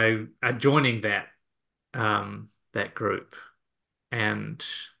are joining that group. And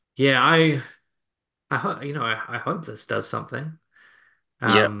yeah, I hope this does something.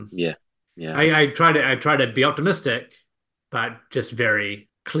 Yeah. I try to be optimistic, but just very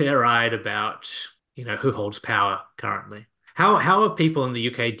clear-eyed about, who holds power currently. How are people in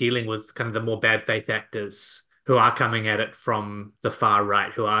the UK dealing with kind of the more bad faith actors who are coming at it from the far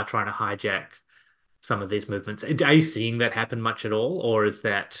right, who are trying to hijack some of these movements? Are you seeing that happen much at all, or is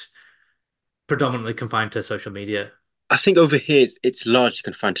that predominantly confined to social media? I think over here it's largely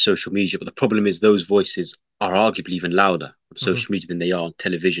confined to social media, but the problem is those voices are arguably even louder on social media than they are on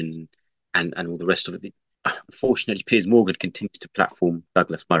television and all the rest of it. Unfortunately, Piers Morgan continues to platform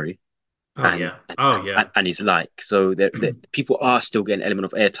Douglas Murray. And he's like, so people are still getting an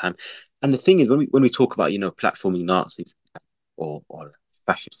element of airtime. And the thing is, when we talk about platforming Nazis or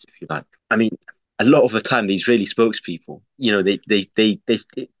fascists, if you like, I mean, a lot of the time the Israeli spokespeople,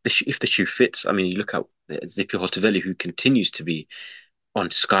 if the shoe fits, I mean, you look at Zippy Hotovely, who continues to be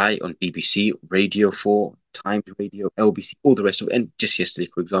on Sky, on BBC, Radio 4, Times Radio, LBC, all the rest of it. And just yesterday,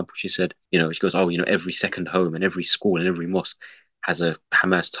 for example, she said, she goes, every second home and every school and every mosque has a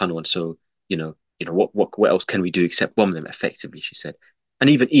Hamas tunnel. And so what else can we do except bomb them effectively, she said. And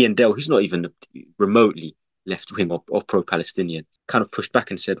even Ian Dell, who's not even remotely left wing or pro Palestinian, kind of pushed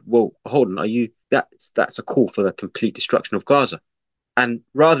back and said, "Well, hold on, that's a call for the complete destruction of Gaza." And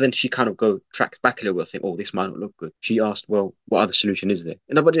rather than she kind of go tracks back a little bit, think, "Oh, this might not look good," she asked, "Well, what other solution is there?"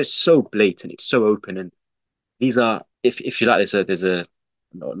 And but it's so blatant, it's so open, and these are, if you like, there's a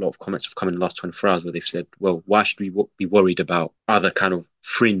lot of comments have come in the last 24 hours where they've said, "Well, why should we be worried about other kind of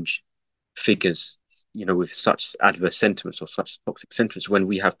fringe figures, with such adverse sentiments or such toxic sentiments when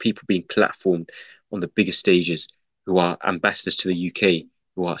we have people being platformed on the biggest stages who are ambassadors to the UK,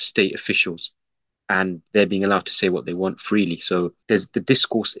 who are state officials, and they're being allowed to say what they want freely." So the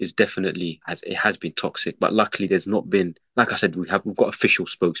discourse is definitely has been toxic, but luckily there's not been, like I said, we've got official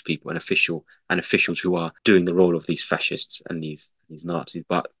spokespeople and officials who are doing the role of these fascists and these Nazis.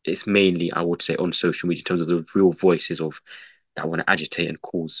 But it's mainly, I would say, on social media in terms of the real voices of that want to agitate and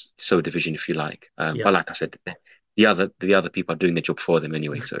cause division, if you like. Yeah. But like I said, the other people are doing their job for them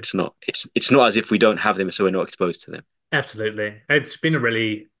anyway. So it's not as if we don't have them, so we're not exposed to them. Absolutely. It's been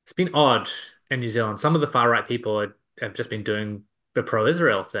odd in New Zealand. Some of the far right people have just been doing the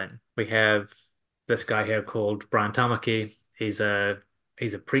pro-Israel thing. We have this guy here called Brian Tamaki. He's a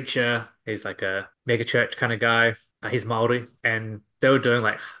preacher. He's like a mega church kind of guy. He's Maori, and they were doing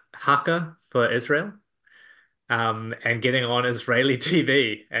like haka for Israel. And getting on Israeli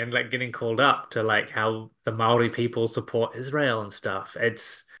TV and like getting called up to like how the Maori people support Israel and stuff. And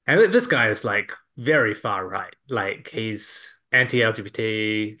this guy is like very far right. Like he's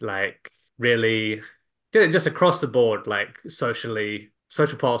anti-LGBT, like really just across the board, like social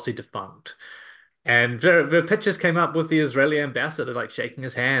policy defunct. And the pictures came up with the Israeli ambassador like shaking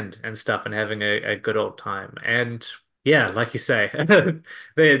his hand and stuff and having a good old time. And yeah, like you say,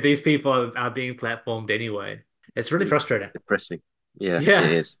 these people are being platformed anyway. It's really frustrating. Depressing. Yeah, Yeah,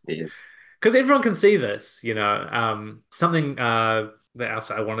 it is. It is. because everyone can see this, something that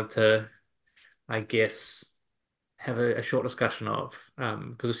else I wanted to, I guess, have a short discussion of,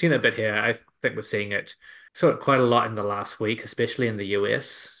 because we've seen it a bit here. I think we're seeing it sort of quite a lot in the last week, especially in the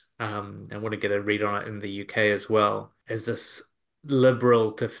US. I want to get a read on it in the UK as well. Is this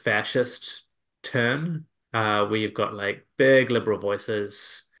liberal to fascist turn, where you've got like big liberal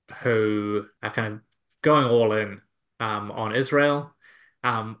voices who are kind of going all in on Israel,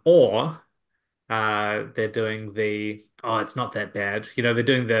 or they're doing it's not that bad. They're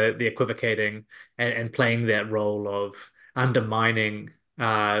doing the equivocating and playing that role of undermining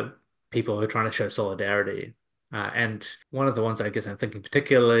people who are trying to show solidarity. And one of the ones I guess I'm thinking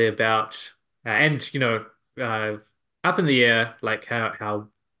particularly about, uh, up in the air, like how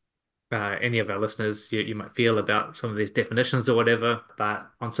any of our listeners you might feel about some of these definitions or whatever. But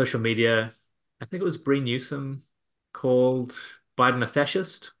on social media, I think it was Bree Newsom called Biden a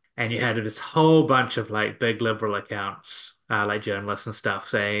fascist. And you had this whole bunch of like big liberal accounts, like journalists and stuff,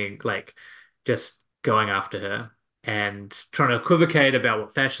 saying like just going after her and trying to equivocate about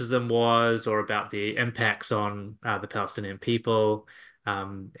what fascism was or about the impacts on the Palestinian people,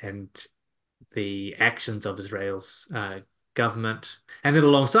 and the actions of Israel's government. And then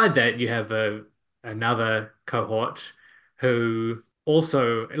alongside that, you have another cohort who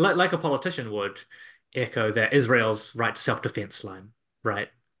also, like a politician would, echo that Israel's right to self-defense line, right?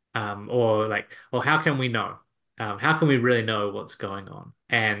 Or how can we know? How can we really know what's going on?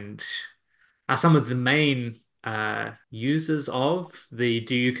 And are some of the main users of the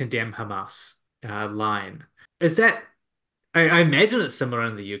 "Do you condemn Hamas" line? Is that I imagine it's similar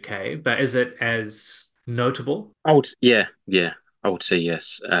in the UK, but is it as notable? Yeah, I would say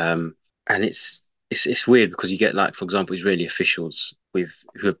yes. And it's weird because you get, like, for example, Israeli officials who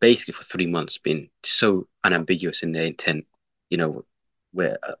have basically for 3 months been so unambiguous in their intent.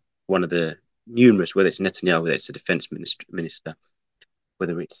 Where one of the numerous, whether it's Netanyahu, whether it's the defense minister,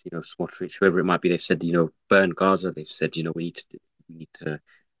 whether it's Smotrich, whoever it might be, they've said burn Gaza. They've said we need to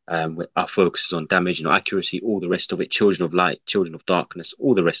our focus is on damage, accuracy, all the rest of it, children of light, children of darkness,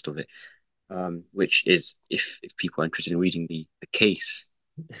 all the rest of it. Which is, if people are interested in reading the case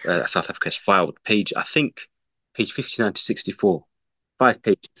that South Africa has filed, I think page 59 to 64, 5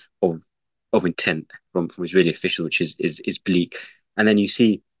 pages of intent from Israeli officials, which is bleak. And then you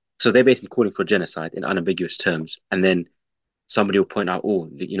see, so they're basically calling for genocide in unambiguous terms, and then somebody will point out,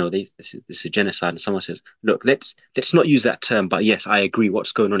 this is a genocide, and someone says, look, let's not use that term, but yes, I agree,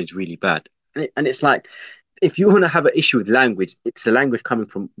 what's going on is really bad. And it's like, if you want to have an issue with language, it's the language coming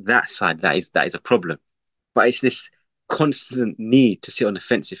from that side that is a problem. But it's this constant need to sit on the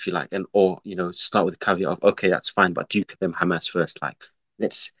fence, if you like, or start with the caveat of, okay, that's fine, but do condemn Hamas first. Like,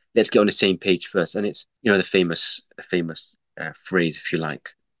 let's get on the same page first. And it's the famous phrase, if you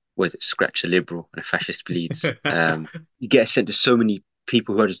like, was it scratch a liberal and a fascist bleeds. You get a sense there's so many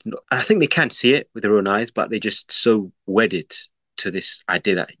people who are just not, and I think they can see it with their own eyes, but they're just so wedded to this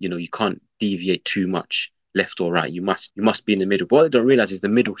idea that you can't deviate too much left or right. You must be in the middle. But what they don't realize is the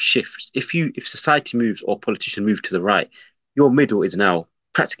middle shifts. If society moves or politicians move to the right, your middle is now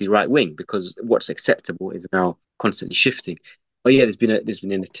practically right wing because what's acceptable is now constantly shifting. But yeah, there's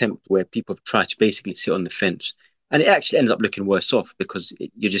been an attempt where people have tried to basically sit on the fence, and it actually ends up looking worse off because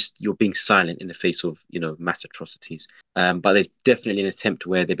you're being silent in the face of mass atrocities. But there's definitely an attempt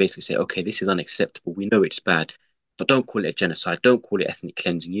where they basically say, okay, this is unacceptable. We know it's bad, but don't call it a genocide. Don't call it ethnic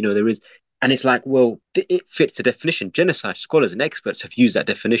cleansing. There is, and it's like, well, it fits the definition. Genocide scholars and experts have used that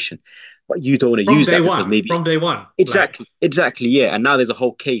definition, but you don't want to From use day that because one. maybe From day one. exactly, exactly, yeah. And now there's a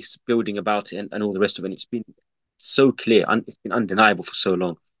whole case building about it and all the rest of it. And it's been so clear, it's been undeniable for so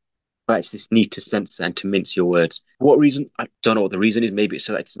long. But it's this need to censor and to mince your words. For what reason? I don't know what the reason is. Maybe it's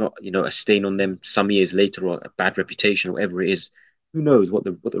so that it's not, a stain on them some years later or a bad reputation or whatever it is. Who knows what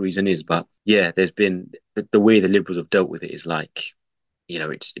the reason is? But yeah, there's been the way the Liberals have dealt with it is like,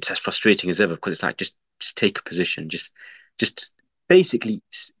 it's as frustrating as ever because it's like just take a position, just basically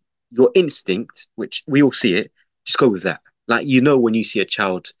your instinct, which we all see it, just go with that. Like when you see a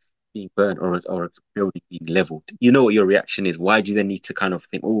child being burnt or a building being leveled, you know what your reaction is. Why do you then need to kind of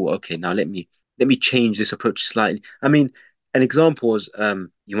think, oh, okay, now let me change this approach slightly? I mean, an example was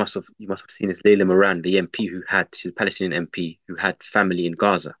you must have seen this Layla Moran, the MP she's a Palestinian MP who had family in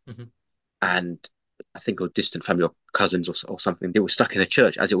Gaza, Mm-hmm. and I think a distant family or cousins or something. They were stuck in a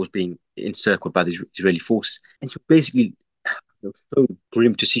church as it was being encircled by the Israeli forces, and she basically. It was so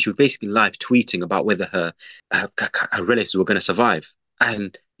grim to see. She was basically live tweeting about whether her relatives were going to survive,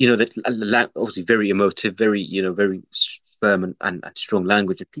 and that obviously very emotive, very firm and strong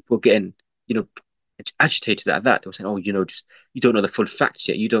language, and people were getting you know agitated at that. They were saying, "Oh, just you don't know the full facts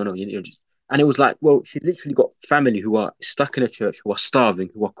yet. You don't know." And it was like, well, she's literally got family who are stuck in a church, who are starving,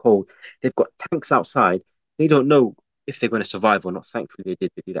 who are cold. They've got tanks outside. They don't know if they're going to survive or not. Thankfully, they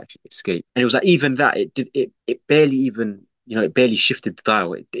did actually escape. And it was like even that it barely even it barely shifted the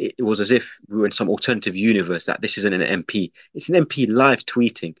dial. It was as if we were in some alternative universe that this isn't an MP. It's an MP live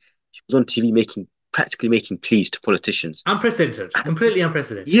tweeting. She was on TV practically making pleas to politicians. Unprecedented. And Completely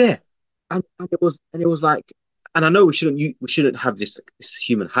unprecedented. yeah, and it was like, and I know we shouldn't have this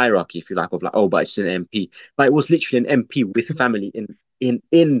human hierarchy, if you like, of like, oh, but it's an MP. But it was literally an MP with family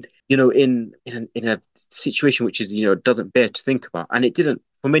in a situation which is doesn't bear to think about, and it didn't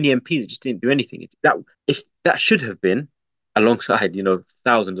for many MPs. It just didn't do anything. If that should have been alongside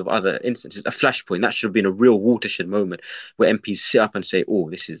thousands of other instances a flashpoint. That should have been a real watershed moment where MPs sit up and say, oh,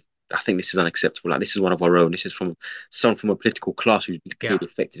 I think this is unacceptable. Like, this is one of our own. This is from someone from a political class who's been clearly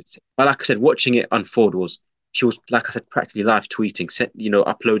affected. But like I said, watching it unfold she was, like I said, practically live tweeting,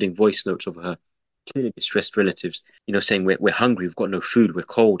 uploading voice notes of her clearly distressed relatives, saying we're hungry, we've got no food, we're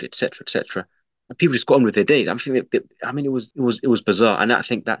cold, etc., etc. And people just got on with their days. It was bizarre, and I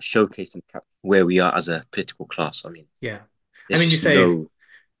think that showcased and captured where we are as a political class. Yeah. There's You just say no,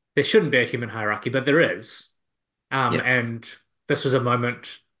 there shouldn't be a human hierarchy, but there is. yeah, And this was a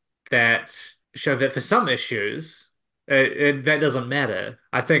moment that showed that for some issues, that doesn't matter.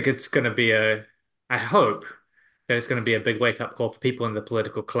 I think it's going to be I hope that it's going to be a big wake-up call for people in the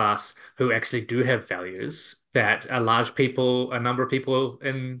political class who actually do have values, that a number of people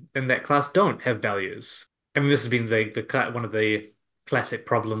in that class don't have values. I mean, this has been one of the classic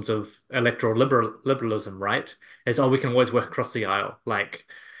problems of electoral liberalism, right? Is, oh, we can always work across the aisle. Like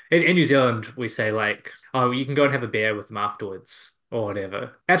in New Zealand, we say like, oh, you can go and have a beer with them afterwards or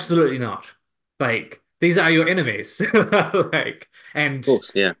whatever. Absolutely not. Like, these are your enemies. Like, of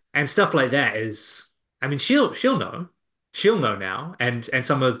course, yeah, and stuff like that is, I mean, she'll know. She'll know now, and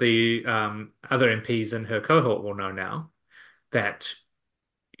some of the other MPs in her cohort will know now that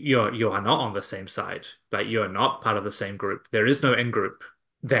you are not on the same side. Like, you are not part of the same group. There is no in group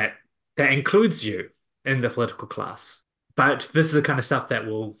that includes you in the political class. But this is the kind of stuff that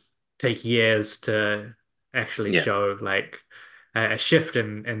will take years to actually yeah, show like a shift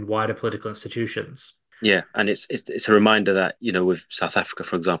in wider political institutions. yeah. And it's a reminder that with South Africa,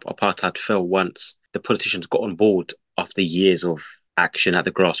 for example, apartheid fell once the politicians got on board after years of action at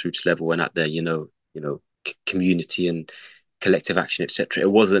the grassroots level and at the community and collective action, etc.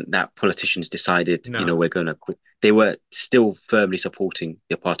 It wasn't that politicians decided, No, we're going to quit. They were still firmly supporting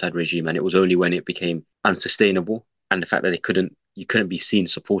the apartheid regime, and it was only when it became unsustainable and the fact that you couldn't be seen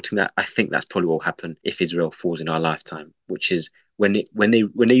supporting that. I think that's probably what will happen if Israel falls in our lifetime, which is when the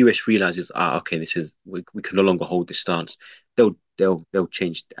US realizes, okay, we can no longer hold this stance. They'll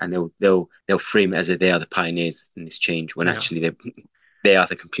change, and they'll frame it as if they are the pioneers in this change when yeah. actually they they are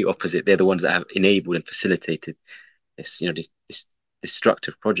the complete opposite. They're the ones that have enabled and facilitated this, this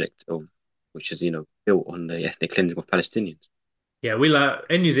destructive project of which is, built on the ethnic cleansing of Palestinians. Yeah, we love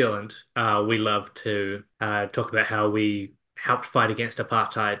in New Zealand. We love to talk about how we helped fight against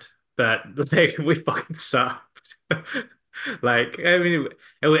apartheid, but like, we fucking sucked. Like, I mean,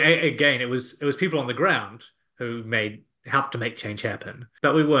 again, it was people on the ground who made helped to make change happen,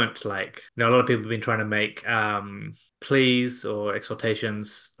 but we weren't like, a lot of people have been trying to make pleas or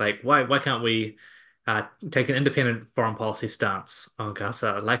exhortations like, why can't we take an independent foreign policy stance on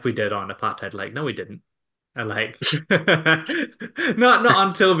Gaza like we did on apartheid? Like, no, we didn't. And like, not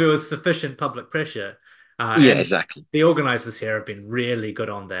until there was sufficient public pressure. Yeah, And exactly. the organizers here have been really good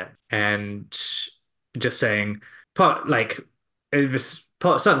on that. And just saying, like, there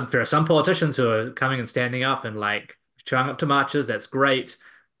are some politicians who are coming and standing up and like showing up to marches. That's great,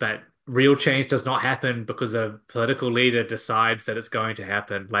 but real change does not happen because a political leader decides that it's going to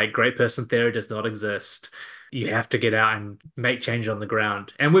happen. Like, great person theory does not exist. You have to get out and make change on the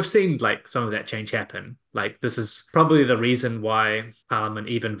ground. And we've seen like some of that change happen. Like, this is probably the reason why Parliament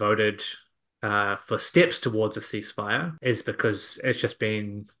even voted for steps towards a ceasefire, is because it's just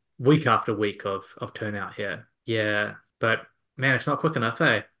been week after week of turnout here. Yeah, but man, it's not quick enough,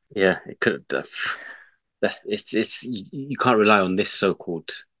 eh? Yeah, it could. It's you can't rely on this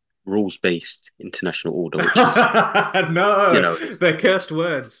so-called rules-based international order, which is No, it's they're cursed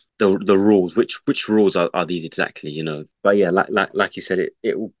words. the rules. Which rules are these exactly? But yeah, like you said,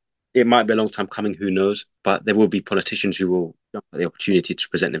 it might be a long time coming. Who knows? But there will be politicians who will jump at the opportunity to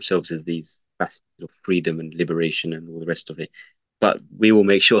present themselves as these bastions of freedom and liberation and all the rest of it. But we will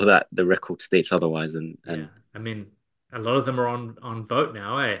make sure that the record states otherwise. And Yeah, I mean, a lot of them are on vote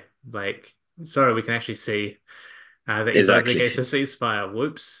now, eh? Like, sorry, we can actually see that you voted exactly, against the ceasefire.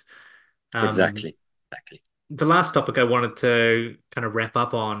 Whoops. Um, exactly. the last topic I wanted to kind of wrap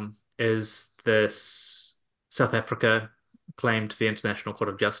up on is this South Africa claim to the International Court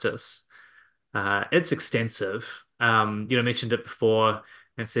of Justice. It's extensive. Mentioned it before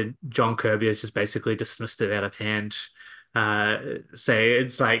and said John Kirby has just basically dismissed it out of hand. Say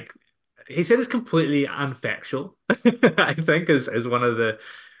it's like he said it's completely unfactual, I think is one of the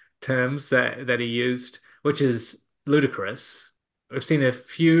terms that he used, which is ludicrous. We've seen a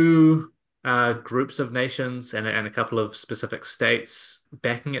few groups of nations and a couple of specific states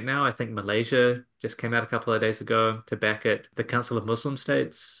backing it now. I think Malaysia just came out a couple of days ago to back it. The Council of Muslim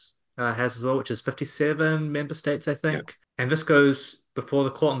States has as well, which is 57 member states, I Yeah. think. And this goes before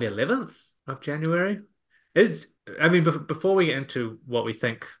the court on the 11th of January. I mean, before we get into what we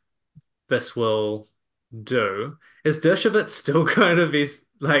think this will do, is Dershowitz still going to be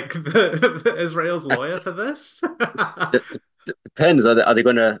like the Israel's lawyer for this? Depends. Are they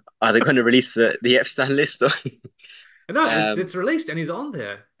going to release the Epstein list? Or... No, um, it's released and he's on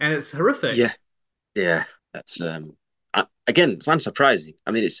there, and it's horrific. yeah, yeah. That's again, it's unsurprising.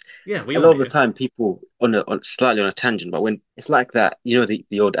 I mean, it's Yeah, we a all lot of the knew. time people on slightly on a tangent, but when it's like that,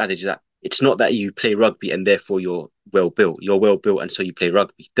 the old adage that it's not that you play rugby and therefore you're well built. You're well built and so you play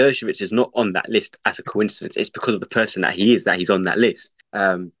rugby. Dershowitz is not on that list as a coincidence. It's because of the person that he is that he's on that list.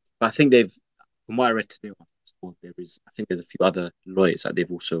 But I think from what I read today, I think there's a few other lawyers that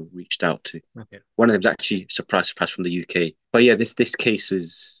they've also reached out to. Okay. One of them's actually surprise from the UK. But yeah, this case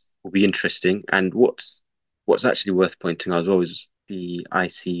will be interesting. And what's actually worth pointing out as well is the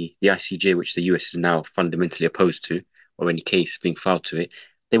ICJ, which the US is now fundamentally opposed to, or any case being filed to it.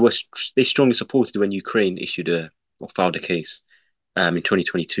 They strongly supported when Ukraine filed a case in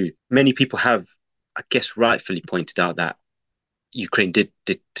 2022. Many people have, I guess, rightfully pointed out that Ukraine did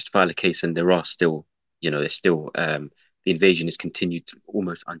file a case, and there are still, there's still the invasion is continued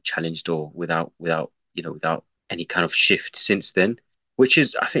almost unchallenged or without any kind of shift since then, which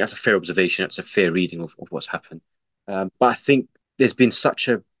is, I think that's a fair observation. That's a fair reading of what's happened. But I think there's been such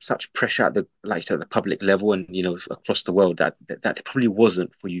pressure at the public level and across the world that probably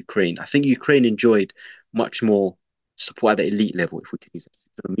wasn't for Ukraine. I think Ukraine enjoyed much more support at the elite level, if we can use it,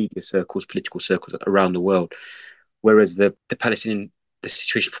 the media circles, political circles around the world. Whereas the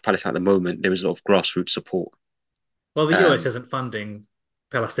situation for Palestine at the moment, there is a lot of grassroots support. Well, the US Um, isn't funding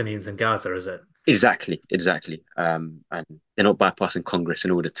Palestinians in Gaza, is it? exactly. And they're not bypassing Congress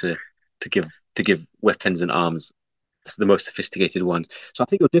in order to give weapons and arms. It's the most sophisticated one. So I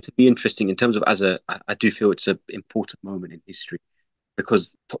think it'll definitely be interesting in terms of I do feel it's an important moment in history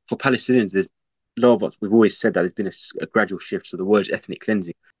because for Palestinians, there's a lot of us, we've always said that there's been a gradual shift. So the words ethnic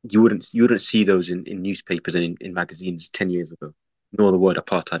cleansing, you wouldn't see those in newspapers and in magazines 10 years ago, nor the word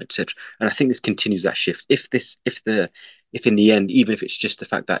apartheid, etc. And I think this continues that shift. If in the end, even if it's just the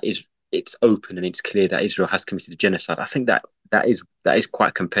fact that it's open and it's clear that Israel has committed a genocide, I think that that is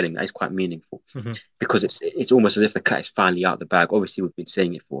quite compelling. That is quite meaningful Hmm. because it's almost as if the cat is finally out of the bag. Obviously, we've been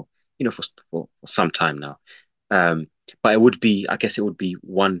saying it for for some time now. Um, but it would be, I guess, it would be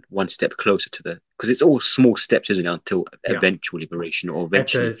one step closer to the because it's all small steps, isn't it, until Yeah, eventual liberation or it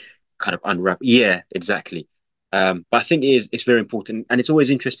eventually is. kind of unwrap. Yeah, exactly. But I think it's very important, and it's always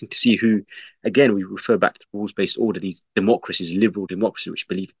interesting to see who. Again, we refer back to rules-based order. These democracies, liberal democracies, which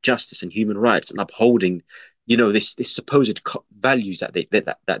believe in justice and human rights and upholding, this supposed values that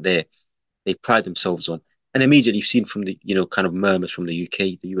they pride themselves on. And immediately you've seen from the, kind of murmurs from the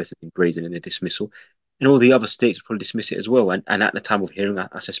UK, the US has been brazen in their dismissal, and all the other states will probably dismiss it as well. And at the time of hearing,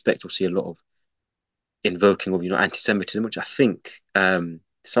 I suspect we'll see a lot of invoking of, anti-Semitism, which I think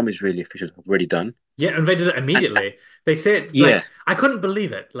some Israeli officials have already done. Yeah, and they did it And immediately. They said, yeah, like, I couldn't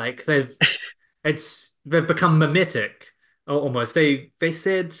believe it. Like they've become mimetic almost. They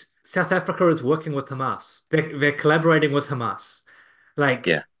said South Africa is working with Hamas. They're collaborating with Hamas. Like,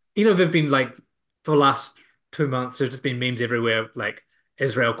 yeah, they've been like for the last 2 months, there's just been memes everywhere, like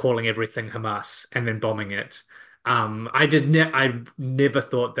Israel calling everything Hamas and then bombing it. I never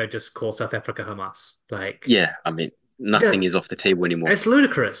thought they'd just call South Africa Hamas. Like, yeah. I mean, nothing that is off the table anymore. it's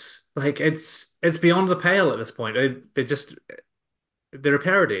ludicrous. Like, it's beyond the pale at this point. They're a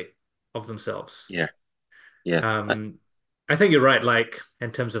parody of themselves. Yeah, yeah, Um, I think you're right. Like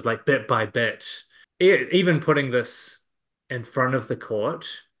in terms of like bit by bit, even putting this in front of the court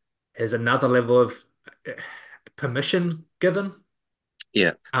is another level of uh, permission given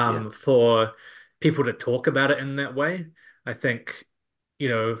yeah, yeah, for people to talk about it in that way. I think, you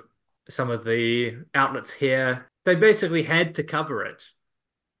know, some of the outlets here, they basically had to cover it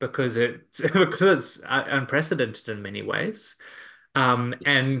because because it's unprecedented in many ways.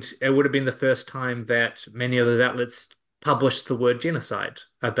 And it would have been the first time that many of those outlets published the word genocide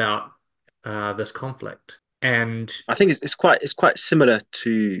about this conflict. And I think it's quite similar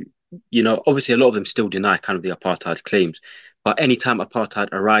to, obviously a lot of them still deny kind of the apartheid claims, but anytime apartheid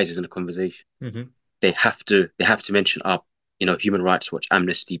arises in a conversation, mhm, they have to mention up, Human Rights Watch,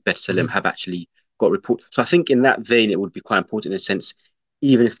 Amnesty, B'Tselem mhm. have actually got report. So I think in that vein, it would be quite important in a sense,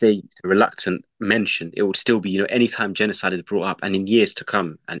 even if they reluctant mention, it would still be, anytime genocide is brought up and in years to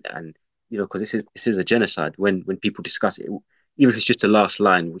come, and because this is a genocide. When people discuss it, even if it's just a last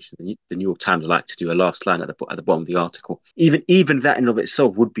line, which the New York Times like to do, a last line at the bottom of the article, even that in of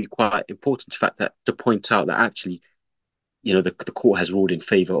itself would be quite important. The fact that to point out that actually, the court has ruled in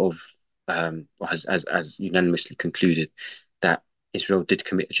favor of, or has unanimously concluded that Israel did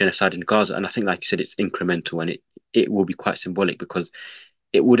commit a genocide in Gaza. And I think, like you said, it's incremental and it will be quite symbolic because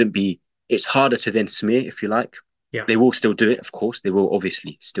it wouldn't be, it's harder to then smear, if you like. Yeah, They will still do it, of course. They will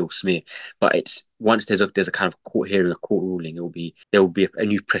obviously still smear, but it's once there's a kind of court hearing, a court ruling, there will be a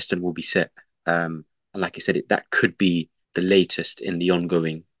new precedent will be set. And like you said, that could be the latest in the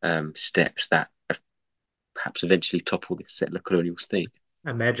ongoing steps that perhaps eventually topple this settler colonial state.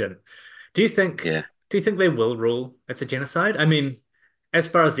 imagine. Do you think Yeah, do you think they will rule it's a genocide? I mean, as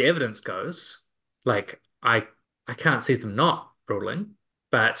far as the evidence goes, like I can't see them not ruling,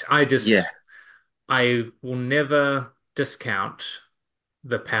 but yeah, I will never discount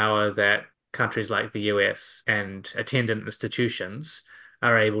the power that countries like the US and attendant institutions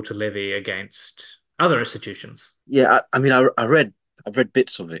are able to levy against other institutions. yeah. I mean, I've read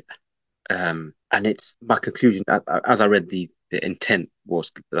bits of it, and it's my conclusion as I read the intent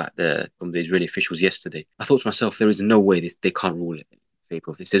was that from the Israeli officials yesterday. I thought to myself, there is no way they can't rule it in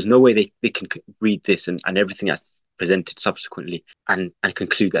favor of this. There's no way they can read this and everything that's presented subsequently and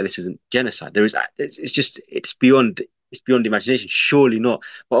conclude that this isn't genocide. It's beyond imagination. Surely not.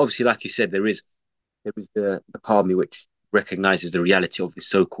 But obviously, like you said, there is the part of me which recognizes the reality of this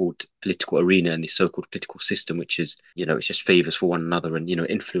so-called political arena and this so-called political system, which is, it's just favors for one another and,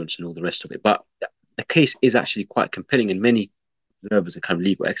 influence and all the rest of it. But the case is actually quite compelling, and many observers and kind of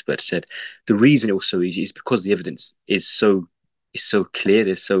legal experts said the reason it was so easy is because the evidence is so clear,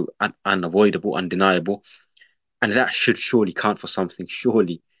 it's so unavoidable, undeniable, and that should surely count for something.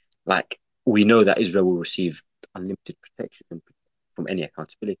 Surely, like we know that Israel will receive unlimited protection from any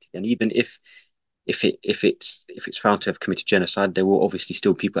accountability, and even if it's found to have committed genocide, there will obviously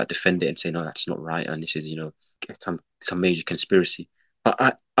still people that defend it and say no, that's not right, and this is some major conspiracy.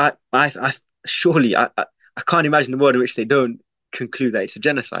 But I surely I can't imagine the world in which they don't conclude that it's a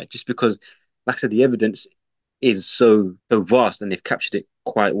genocide, just because, like I said, the evidence is so vast and they've captured it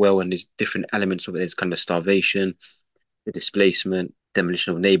quite well, and there's different elements of it. There's kind of starvation, the displacement,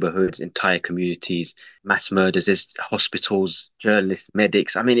 demolition of neighborhoods, entire communities, mass murders. There's hospitals, journalists,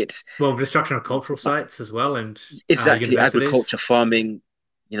 medics. I mean, Well, destruction of cultural sites as well and exactly agriculture, universities. farming,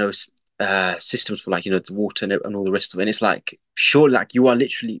 you know, systems for like the water and all the rest of it. And it's like sure, like you are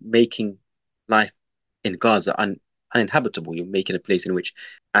literally making life in Gaza uninhabitable. You're making a place in which,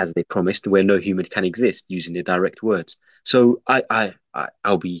 as they promised, where no human can exist, using their direct words. So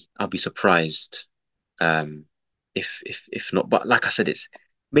I'll be surprised if not. But like I said, it's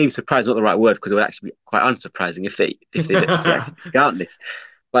maybe surprised not the right word because it would actually be quite unsurprising if they actually discount this.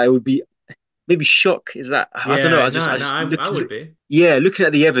 But it would be maybe shock. Is that I don't know. Yeah, I no, just I would be. yeah, looking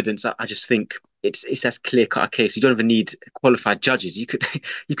at the evidence, I just think it's as clear cut a case. You don't even need qualified judges. You could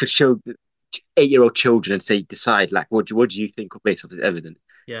you could show 8-year-old children and say decide like what do you think based off this evidence.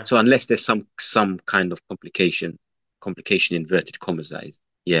 Yeah. So unless there's some kind of complication inverted commas that is,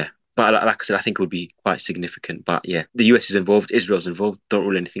 yeah. But like I said, I think it would be quite significant. But yeah, the US is involved, Israel's involved. Don't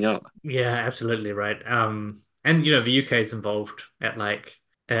rule anything out. Yeah, absolutely right. And the UK is involved at like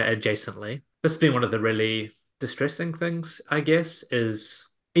adjacently. This has been one of the really distressing things, I guess, is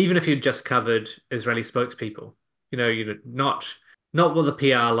even if you just covered Israeli spokespeople, not what the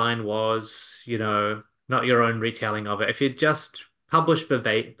PR line was, not your own retelling of it. If you just published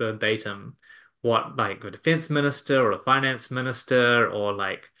verbatim what like a defense minister or a finance minister or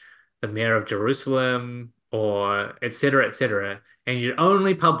like the mayor of Jerusalem or et cetera, and you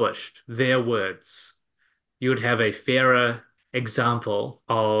only published their words, you would have a fairer example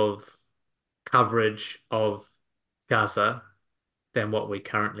of coverage of Gaza than what we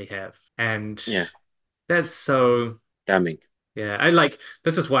currently have. And Yeah, that's so, damning. yeah, I like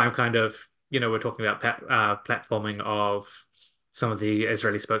this is why I'm kind of, we're talking about platforming of some of the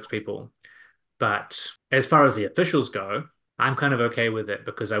Israeli spokespeople. But as far as the officials go, I'm kind of okay with it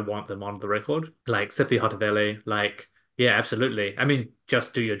because I want them on the record. Like Sippy Hotovele, like, yeah, absolutely. I mean,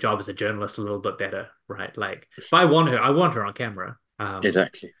 just do your job as a journalist a little bit better, right? Like, but I want her on camera.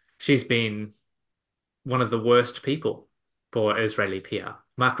 Exactly. She's been one of the worst people for Israeli PR.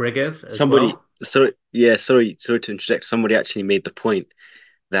 Mark Regev as Somebody, well. sorry to interject. Somebody actually made the point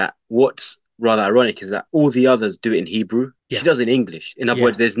that what's rather ironic is that all the others do it in Hebrew. She Yeah, does it in English. In other yeah,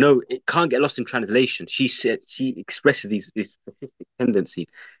 words, it can't get lost in translation. She expresses these specific tendencies,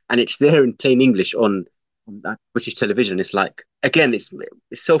 and it's there in plain English on that British television. It's like again, it's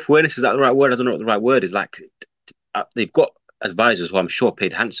self awareness. Is that the right word? I don't know what the right word is. Like they've got advisors who I'm sure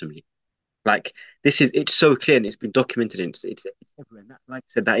paid handsomely. Like it's so clear and it's been documented and it's everywhere. And that, like I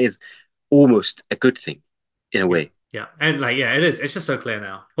said, that is almost a good thing in a yeah. way. Yeah, and like yeah, it is. It's just so clear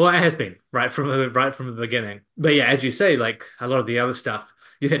now. Well, it has been right from the beginning. But yeah, as you say, like a lot of the other stuff,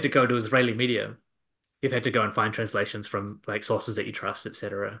 you've had to go to Israeli media. You've had to go and find translations from like sources that you trust,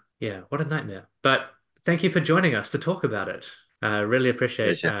 etc. Yeah, what a nightmare. But thank you for joining us to talk about it. Really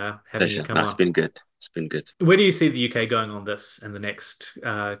appreciate Pleasure. having you Pleasure. come No, it's on. been good. It's been good. Where do you see the UK going on this in the next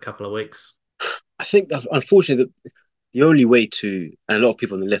couple of weeks? I think that unfortunately the only way to, and a lot of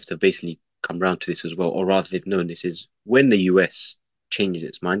people on the left have basically come around to this as well, or rather they've known this, is when the US changes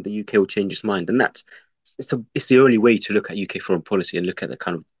its mind, the UK will change its mind. And it's the only way to look at UK foreign policy and look at the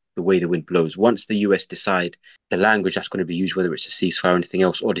kind of the way the wind blows. Once the US decide the language that's going to be used, whether it's a ceasefire or anything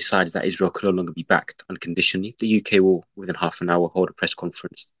else, or decides that Israel can no longer be backed unconditionally, the UK will, within half an hour, hold a press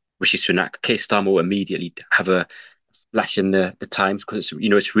conference. Rishi Sunak, Keir Starmer will immediately have a flash in the Times because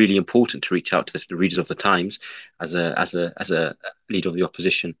it's really important to reach out to the readers of the Times as a leader of the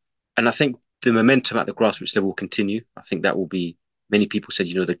opposition. And I think the momentum at the grassroots level will continue. I think that will be many people said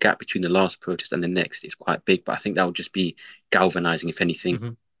the gap between the last protest and the next is quite big, but I think that will just be galvanizing if anything. Hmm.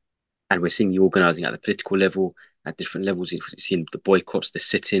 And we're seeing the organizing at the political level at different levels. We've seen the boycotts, the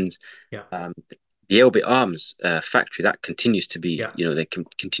sit-ins, Yeah, the Elbit Arms factory that continues to be, yeah, they can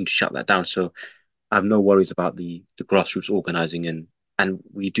continue to shut that down. So I have no worries about the grassroots organizing and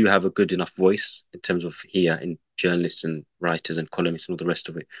we do have a good enough voice in terms of here in journalists and writers and columnists and all the rest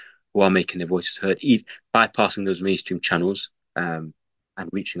of it who are making their voices heard, bypassing those mainstream channels and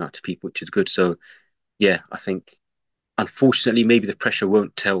reaching out to people, which is good. So yeah, I think unfortunately maybe the pressure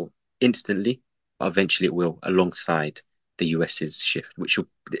won't tell instantly, but eventually it will alongside the US's shift, which will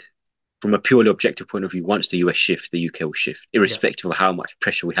from a purely objective point of view, once the US shifts, the UK will shift, yeah, irrespective of how much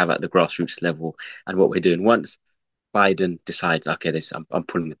pressure we have at the grassroots level and what we're doing. Once Biden decides, okay, I'm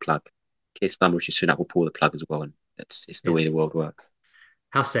pulling the plug, Keir Starmer, Rishi Sunak will pull the plug as well, and it's the yeah. way the world works.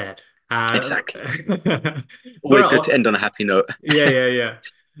 How sad. Exactly. For Always good to our end on a happy note. yeah, yeah, yeah.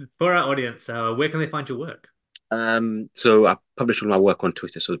 For our audience, where can they find your work? So I publish all my work on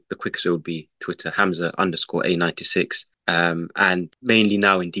Twitter. So the quickest way would be Twitter, Hamza_A96. And mainly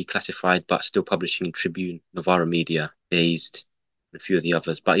now in declassified, but still publishing in Tribune, Novara Media, Dazed, and a few of the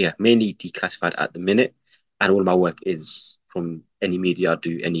others. But yeah, mainly declassified at the minute. And all of my work is from any media I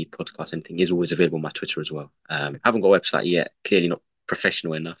do, any podcast, anything is always available on my Twitter as well. Haven't got a website yet, clearly not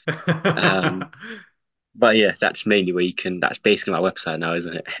professional enough. But yeah, that's mainly where you can. That's basically my website now,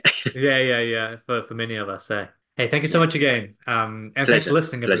 isn't it? Yeah. For many of us, eh? Hey, thank you so Yeah, much again. And thanks for pleasure,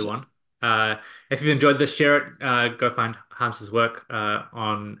 listening, pleasure. everyone. If you've enjoyed this, share it. Go find Harms's work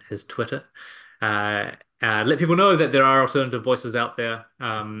on his Twitter. Uh, Let people know that there are alternative voices out there,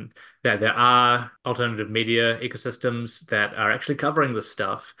 that there are alternative media ecosystems that are actually covering this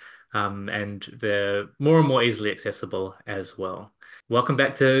stuff, and they're more and more easily accessible as well. Welcome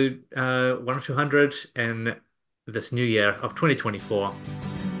back to 10200 in this new year of 2024.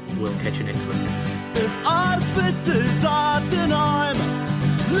 We'll catch you next week. If artificers are then I'm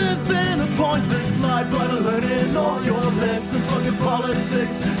living a pointless life, but learning all your lessons. Fucking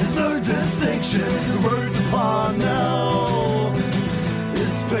politics, there's no distinction. The road's upon now.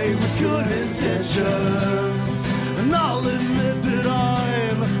 It's paved with good intentions, and I'll admit that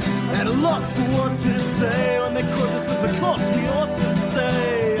I'm at a loss for what to say when they criticize the cost we ought to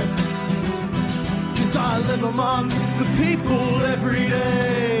stay. 'Cause I live amongst the people every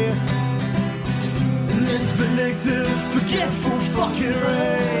day. This vindictive, forgetful fucking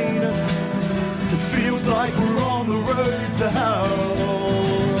rain. It feels like we're on the road to hell.